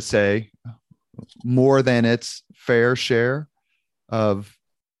it's fair to say, more than its fair share of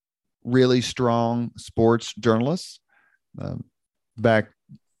really strong sports journalists. Back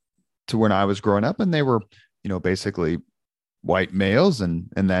to when I was growing up, and they were, basically white males, and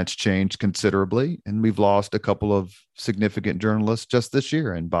that's changed considerably. And we've lost a couple of significant journalists just this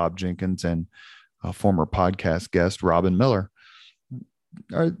year, and Bob Jenkins and a former podcast guest, Robin Miller.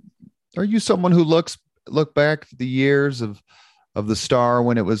 Are you someone who look back the years of the Star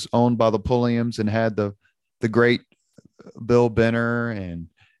when it was owned by the Pulliams and had the great Bill Benner and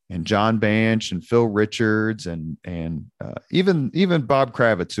John Banch and Phil Richards and even Bob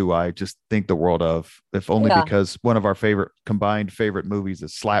Kravitz, who I just think the world of, if only because one of our combined favorite movies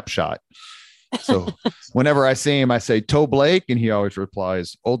is Slapshot. So whenever I see him, I say Toe Blake, and he always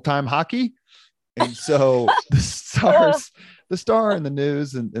replies, "Old time hockey." And so the Star in the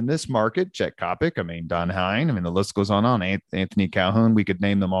news in this market, Chet Kopic, Don Hine, the list goes on. Anthony Calhoun, we could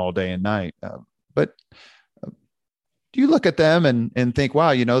name them all day and night. But do you look at them and think,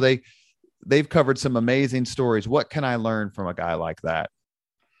 wow, they've covered some amazing stories. What can I learn from a guy like that?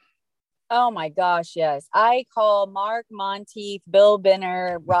 Oh my gosh, yes. I call Mark Monteith, Bill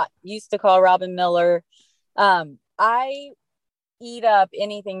Benner, used to call Robin Miller. I eat up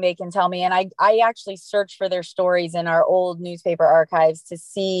anything they can tell me. And I actually search for their stories in our old newspaper archives to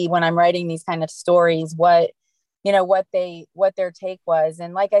see, when I'm writing these kind of stories, what their take was.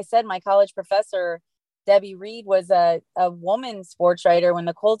 And like I said, my college professor, Debbie Reed, was a woman sports writer when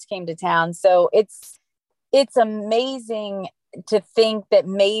the Colts came to town. So it's amazing to think that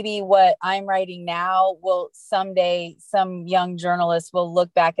maybe what I'm writing now will someday, some young journalist will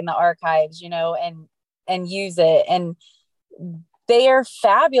look back in the archives, and use it. And they are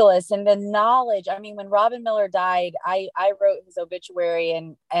fabulous. And the knowledge, when Robin Miller died, I wrote his obituary,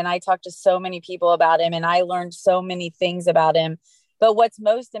 and I talked to so many people about him, and I learned so many things about him. But what's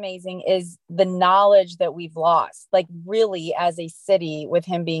most amazing is the knowledge that we've lost, like really as a city, with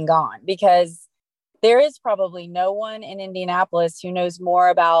him being gone, because there is probably no one in Indianapolis who knows more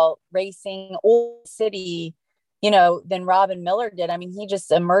about racing or city, than Robin Miller did. He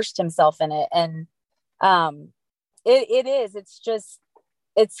just immersed himself in it. And It is. It's just,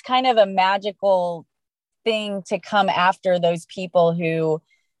 it's kind of a magical thing to come after those people who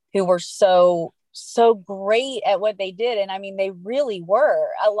were so great at what they did. And I mean, they really were.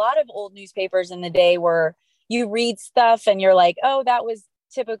 A lot of old newspapers in the day were, you read stuff and you're like, oh, that was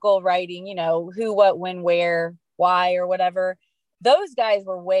typical writing, you know, who, what, when, where, why, or whatever. Those guys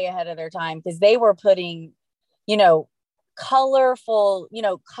were way ahead of their time because they were putting, you know, colorful, you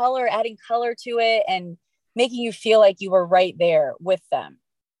know, adding color to it and making you feel like you were right there with them.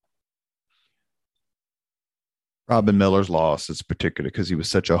 Robin Miller's loss is particular because he was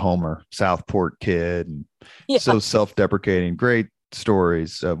such a homer, Southport kid, and so self-deprecating. Great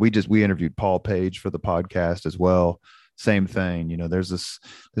stories. We interviewed Paul Page for the podcast as well. Same thing. You know, there's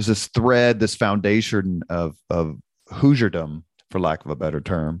this thread, this foundation of Hoosierdom, for lack of a better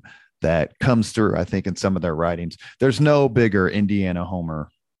term, that comes through, I think, in some of their writings. There's no bigger Indiana homer,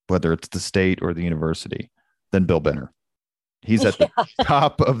 whether it's the state or the university, than Bill Benner. He's at the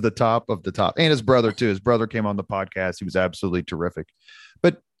top of the top of the top. And his brother, too. His brother came on the podcast. He was absolutely terrific.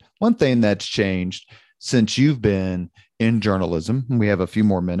 But one thing that's changed since you've been in journalism, and we have a few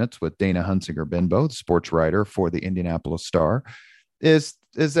more minutes with Dana Hunsinger Benbow, the sports writer for the Indianapolis Star, is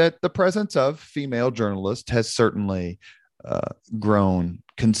that the presence of female journalists has certainly grown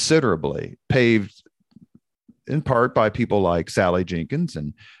considerably, paved in part by people like Sally Jenkins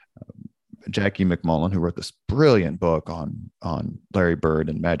and Jackie McMullen, who wrote this brilliant book on Larry Bird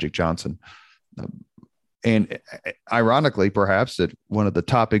and Magic Johnson. And ironically, perhaps, that one of the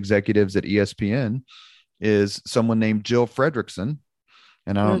top executives at ESPN is someone named Jill Fredrickson.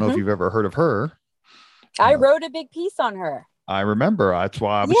 And I don't know if you've ever heard of her. I wrote a big piece on her. I remember. That's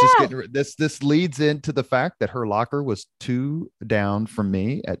why I was just getting this leads into the fact that her locker was 2 down from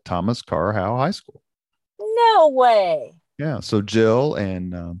me at Thomas Carr Howe High School. No way. Yeah. So Jill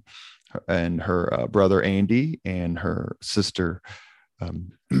and her brother Andy and her sister,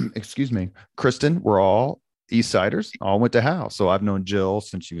 Kristen, were all East Siders, all went to Howe. So I've known Jill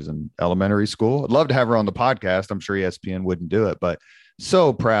since she was in elementary school. I'd love to have her on the podcast. I'm sure ESPN wouldn't do it, but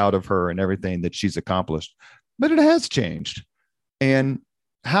so proud of her and everything that she's accomplished. But it has changed. And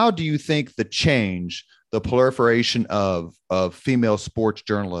how do you think the change, the proliferation of female sports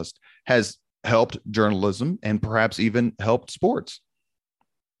journalists has helped journalism and perhaps even helped sports?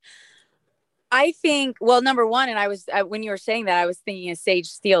 I think, well, number one, and when you were saying that, I was thinking of Sage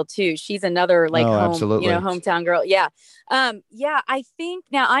Steele too. She's another hometown girl. Yeah. I think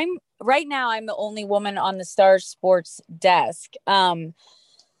right now I'm the only woman on the Star Sports desk. And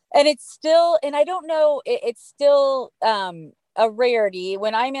it's still, and I don't know, it's still, a rarity.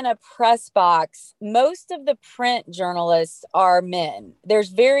 When I'm in a press box, most of the print journalists are men. There's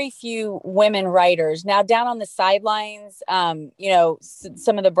very few women writers. Now down on the sidelines,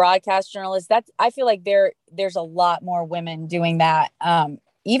 some of the broadcast journalists, I feel like there's a lot more women doing that,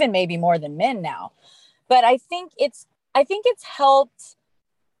 even maybe more than men now. But I think it's helped.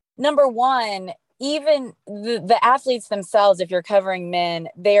 Number one, even the athletes themselves, if you're covering men,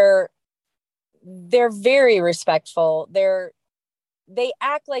 they're very respectful. They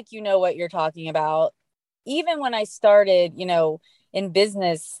act like you know what you're talking about. Even when I started, in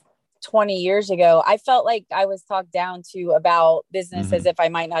business 20 years ago, I felt like I was talked down to about business as if I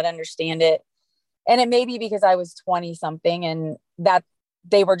might not understand it. And it may be because I was 20 something and that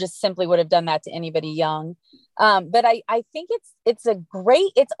they were just simply would have done that to anybody young. But I think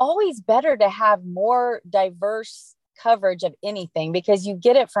it's always better to have more diverse coverage of anything because you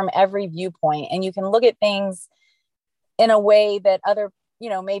get it from every viewpoint and you can look at things in a way that other,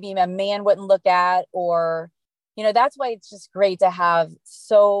 maybe a man wouldn't look at, or, that's why it's just great to have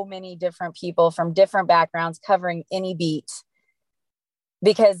so many different people from different backgrounds covering any beat,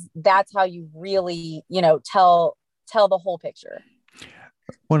 because that's how you really, tell the whole picture.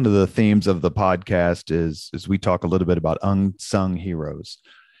 One of the themes of the podcast is we talk a little bit about unsung heroes.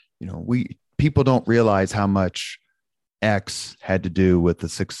 People don't realize how much X had to do with the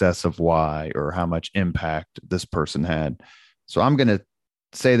success of Y, or how much impact this person had. So I'm going to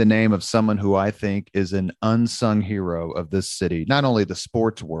say the name of someone who I think is an unsung hero of this city, not only the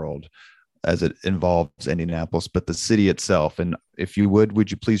sports world as it involves Indianapolis, but the city itself. And if you would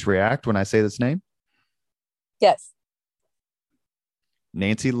you please react when I say this name? Yes.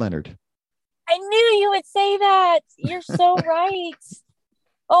 Nancy Leonard. I knew you would say that. You're so right.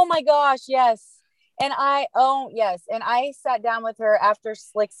 Oh my gosh. Yes. And I sat down with her after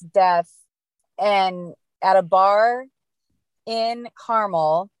Slick's death and at a bar in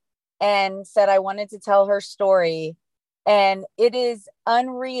Carmel and said I wanted to tell her story. And it is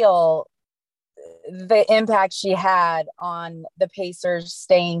unreal the impact she had on the Pacers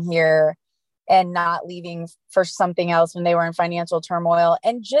staying here and not leaving for something else when they were in financial turmoil.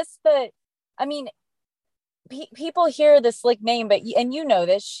 And just people hear the slick name, but, and you know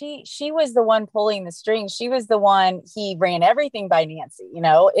this, she was the one pulling the strings. She was the one, he ran everything by Nancy,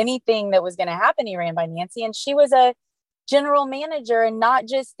 anything that was going to happen, he ran by Nancy. And she was a general manager, and not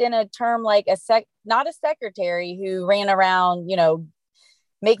just in a term like not a secretary who ran around,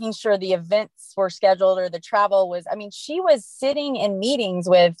 making sure the events were scheduled or the travel was, she was sitting in meetings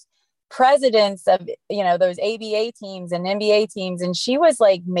with presidents of, those ABA teams and NBA teams. And she was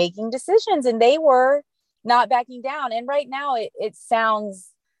like making decisions, and they were not backing down. And right now it sounds,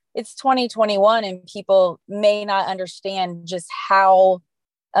 it's 2021 and people may not understand just how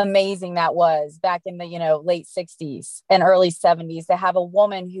amazing that was back in the, late 60s and early 70s, to have a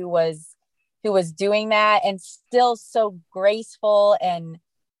woman who was doing that, and still so graceful and,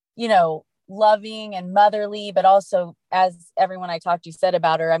 loving and motherly, but also, as everyone I talked to said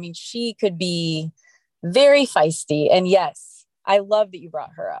about her, she could be very feisty. And yes, I love that you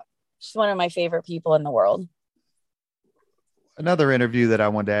brought her up. She's one of my favorite people in the world. Another interview that I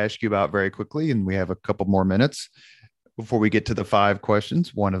wanted to ask you about very quickly, and we have a couple more minutes before we get to the 5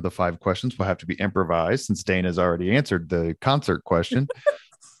 questions. One of the 5 questions will have to be improvised, since Dana's already answered the concert question.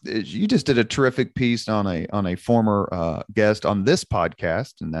 You just did a terrific piece on a former guest on this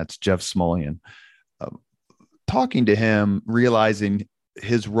podcast, and that's Jeff Smulyan. Talking to him, realizing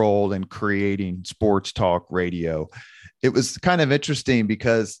his role in creating sports talk radio, it was kind of interesting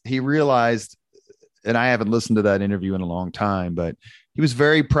because he realized, and I haven't listened to that interview in a long time, but he was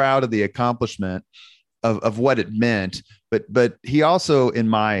very proud of the accomplishment of what it meant. But he also, in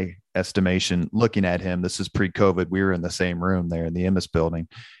my estimation, looking at him, this is pre-COVID, we were in the same room there in the Emmis building.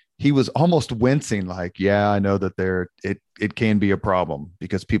 He was almost wincing, like, yeah, I know that it can be a problem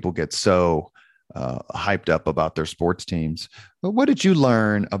because people get so hyped up about their sports teams. But what did you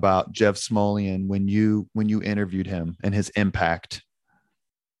learn about Jeff Smulyan when you interviewed him and his impact?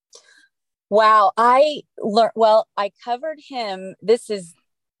 Wow. I covered him. This is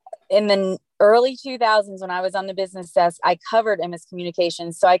in the early 2000s when I was on the business desk. I covered Emmis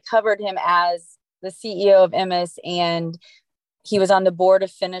Communications. So I covered him as the CEO of Emmis, and he was on the board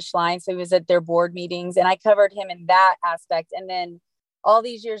of Finish Line. So he was at their board meetings, and I covered him in that aspect. And then all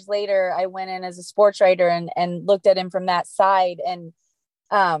these years later, I went in as a sports writer and looked at him from that side. And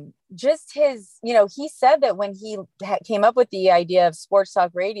just his, he said that when he came up with the idea of sports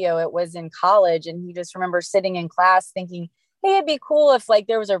talk radio, it was in college. And he just remembers sitting in class thinking, hey, it'd be cool if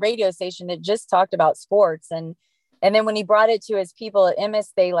there was a radio station that just talked about sports. And then when he brought it to his people at Emmis,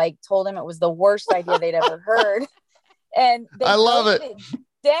 they told him it was the worst idea they'd ever heard. And I love it.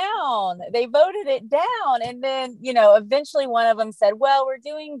 They voted it down. And then, eventually one of them said, well, we're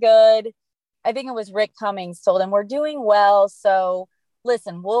doing good. I think it was Rick Cummings told him, we're doing well. So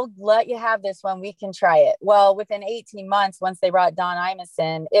listen, we'll let you have this one. We can try it. Well, within 18 months, once they brought Don Imus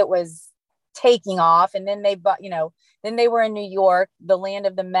in, it was taking off. And then then they were in New York, the land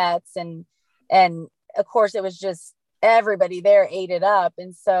of the Mets. And of course it was just everybody there ate it up.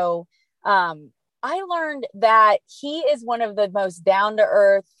 And so, I learned that he is one of the most down to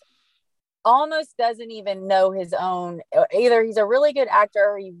earth, almost doesn't even know his own, either he's a really good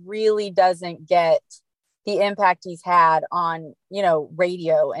actor or he really doesn't get the impact he's had on,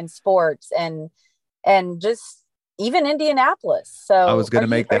 radio and sports and just even Indianapolis. So I was going to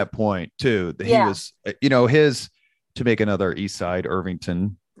make that point too. That he was, to make another East Side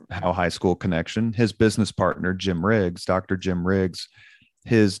Irvington, Howe High School connection, his business partner, Dr. Jim Riggs,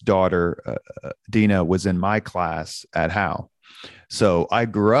 his daughter, Dina, was in my class at Howe. So I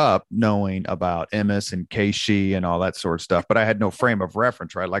grew up knowing about Emmis and Keishi and all that sort of stuff, but I had no frame of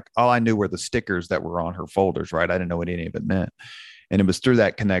reference, right? Like all I knew were the stickers that were on her folders, right? I didn't know what any of it meant. And it was through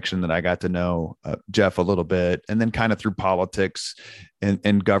that connection that I got to know Jeff a little bit, and then kind of through politics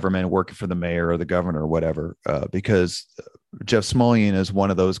and government, working for the mayor or the governor or whatever, because Jeff Smulyan is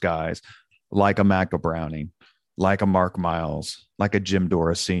one of those guys, like a Mac Browning, like a Mark Miles, like a Jim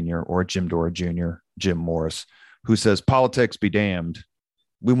Dora Sr. or a Jim Dora Jr., Jim Morris, who says, politics be damned.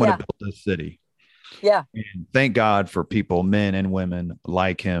 We want to build this city. Yeah. And thank God for people, men and women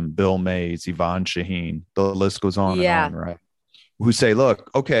like him, Bill Mays, Yvonne Shaheen, the list goes on and on, right? Who say,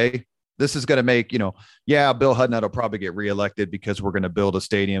 look, okay, this is going to make, Bill Hudnut will probably get reelected because we're going to build a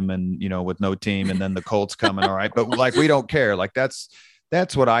stadium and, with no team, and then the Colts coming. All right. But we don't care.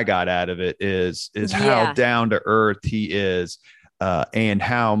 That's what I got out of it is how down to earth he is, and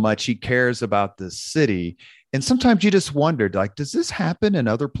how much he cares about the city. And sometimes you just wondered, does this happen in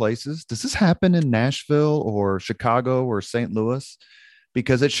other places? Does this happen in Nashville or Chicago or St. Louis?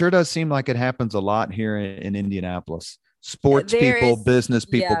 Because it sure does seem like it happens a lot here in Indianapolis. sports people, business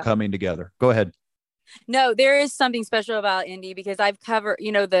people yeah. coming together. Go ahead. No, there is something special about Indy because I've covered,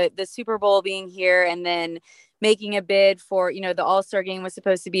 the Super Bowl being here and then making a bid for, the All-Star game was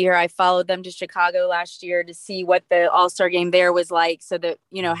supposed to be here. I followed them to Chicago last year to see what the All-Star game there was like so that,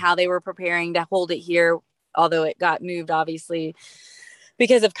 how they were preparing to hold it here, although it got moved, obviously,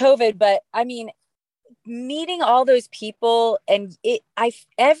 because of COVID. But I mean, meeting all those people and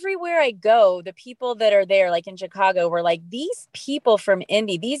everywhere I go, the people that are there, like in Chicago, were like, these people from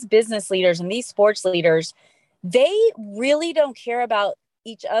Indy, these business leaders and these sports leaders, they really don't care about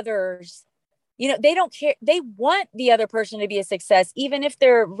each other's, they don't care. They want the other person to be a success, even if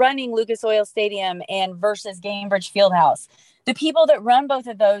they're running Lucas Oil Stadium and versus Gainbridge Fieldhouse. The people that run both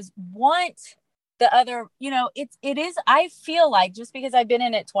of those want the other, it is, I feel like just because I've been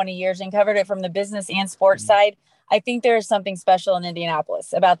in it 20 years and covered it from the business and sports side, I think there is something special in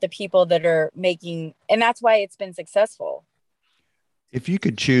Indianapolis about the people that are making, and that's why it's been successful. If you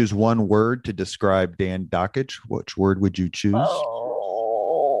could choose one word to describe Dan Dakich, which word would you choose?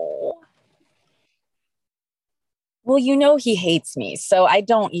 Well, he hates me, so I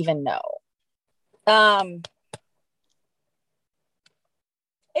don't even know. I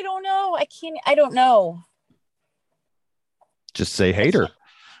don't know. I don't know. Just say hater.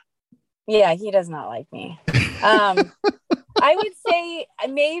 Yeah, he does not like me. I would say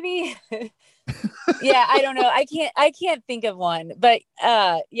maybe, yeah, I don't know. I can't think of one, but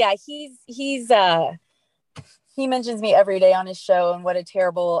yeah, he mentions me every day on his show and what a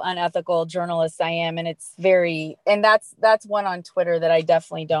terrible, unethical journalist I am. And that's one on Twitter that I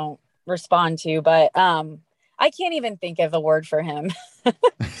definitely don't respond to, but I can't even think of a word for him.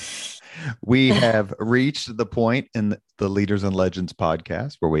 We have reached the point in the Leaders and Legends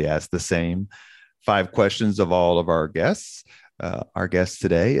podcast where we ask the same 5 questions of all of our guests. Our guest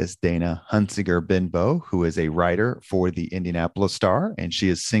today is Dana Hunsinger Benbow, who is a writer for the Indianapolis Star, and she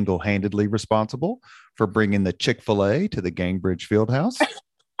is single-handedly responsible for bringing the Chick-fil-A to the Gainbridge Fieldhouse.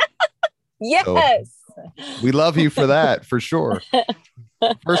 Yes. So we love you for that, for sure.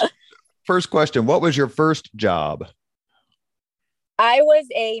 First question, what was your first job? I was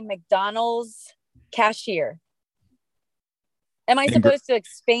a McDonald's cashier. Am I supposed to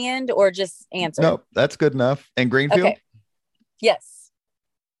expand or just answer? No, that's good enough. And Greenfield? Okay. Yes.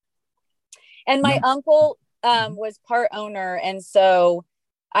 And my uncle was part owner. And so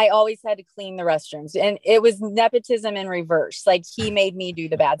I always had to clean the restrooms. And it was nepotism in reverse. Like he made me do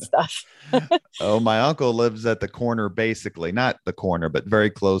the bad stuff. Oh, my uncle lives at the corner, basically. Not the corner, but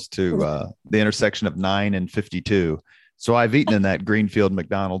very close to the intersection of 9 and 52. So I've eaten in that Greenfield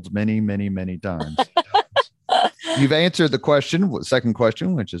McDonald's many, many, many times. You've answered the question, second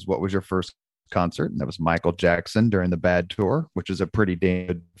question, which is what was your first concert? And that was Michael Jackson during the Bad Tour, which is a pretty damn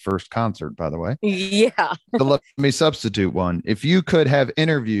good first concert, by the way. Yeah. So let me substitute one. If you could have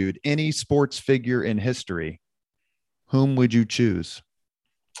interviewed any sports figure in history, whom would you choose?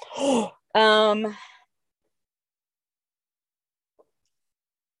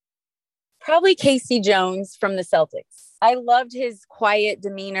 Probably Casey Jones from the Celtics. I loved his quiet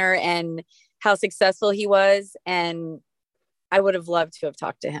demeanor and how successful he was. And I would have loved to have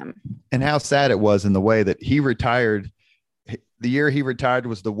talked to him. And how sad it was in the way that he retired. The year he retired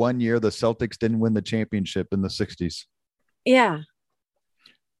was the one year the Celtics didn't win the championship in the 60s. Yeah.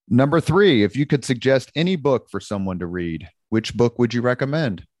 Number 3, if you could suggest any book for someone to read, which book would you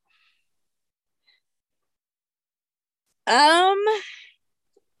recommend? I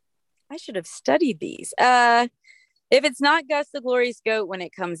should have studied these. If it's not Gus the Glorious Goat when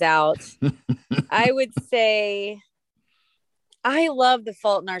it comes out, I would say I love The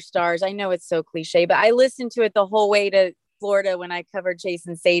Fault in Our Stars. I know it's so cliche, but I listened to it the whole way to Florida when I covered Chase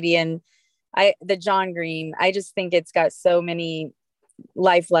and Sadie and the John Green. I just think it's got so many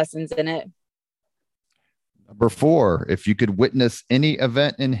life lessons in it. Number 4, if you could witness any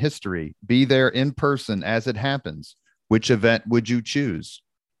event in history, be there in person as it happens, which event would you choose?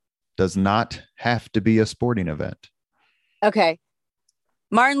 Does not have to be a sporting event. Okay.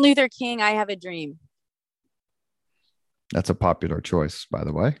 Martin Luther King, I Have a Dream. That's a popular choice, by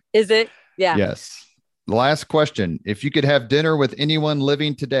the way. Is it? Yeah. Yes. The last question. If you could have dinner with anyone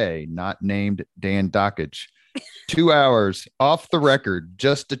living today, not named Dan Dakich, 2 hours off the record,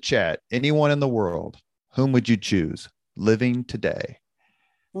 just to chat, anyone in the world, whom would you choose living today?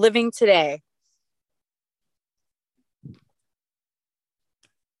 Living today.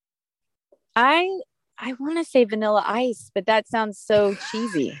 I want to say Vanilla Ice, but that sounds so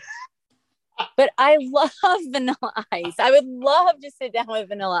cheesy. But I love Vanilla Ice. I would love to sit down with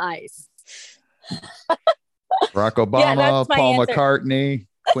Vanilla Ice. Barack Obama, Paul McCartney,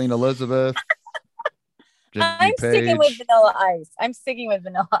 Queen Elizabeth. I'm sticking with Vanilla Ice. I'm sticking with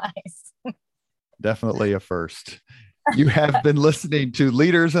Vanilla Ice. Definitely a first. You have been listening to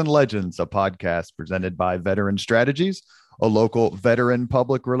Leaders and Legends, a podcast presented by Veteran Strategies, a local veteran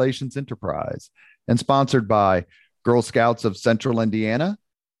public relations enterprise, and sponsored by Girl Scouts of Central Indiana,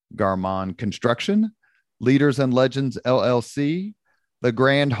 Garmon Construction, Leaders and Legends LLC, the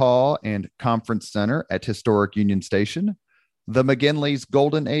Grand Hall and Conference Center at Historic Union Station, the McGinley's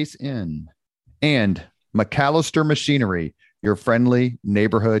Golden Ace Inn, and McAllister Machinery, your friendly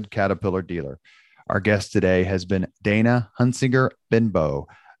neighborhood Caterpillar dealer. Our guest today has been Dana Hunsinger Benbow,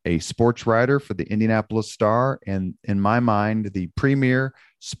 a sports writer for the Indianapolis Star, and in my mind, the premier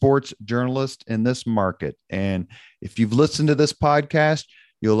sports journalist in this market. And if you've listened to this podcast,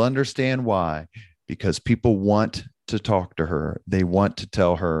 you'll understand why, because people want to talk to her. They want to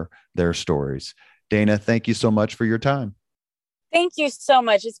tell her their stories. Dana, thank you so much for your time. Thank you so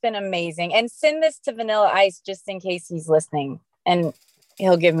much. It's been amazing. And send this to Vanilla Ice just in case he's listening, and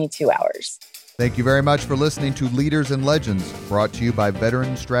he'll give me 2 hours. Thank you very much for listening to Leaders and Legends, brought to you by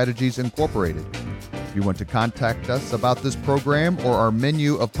Veteran Strategies Incorporated. If you want to contact us about this program or our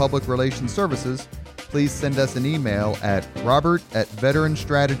menu of public relations services, please send us an email at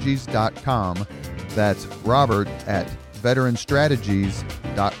robert@veteranstrategies.com. That's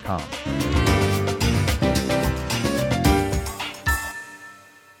robert@veteranstrategies.com.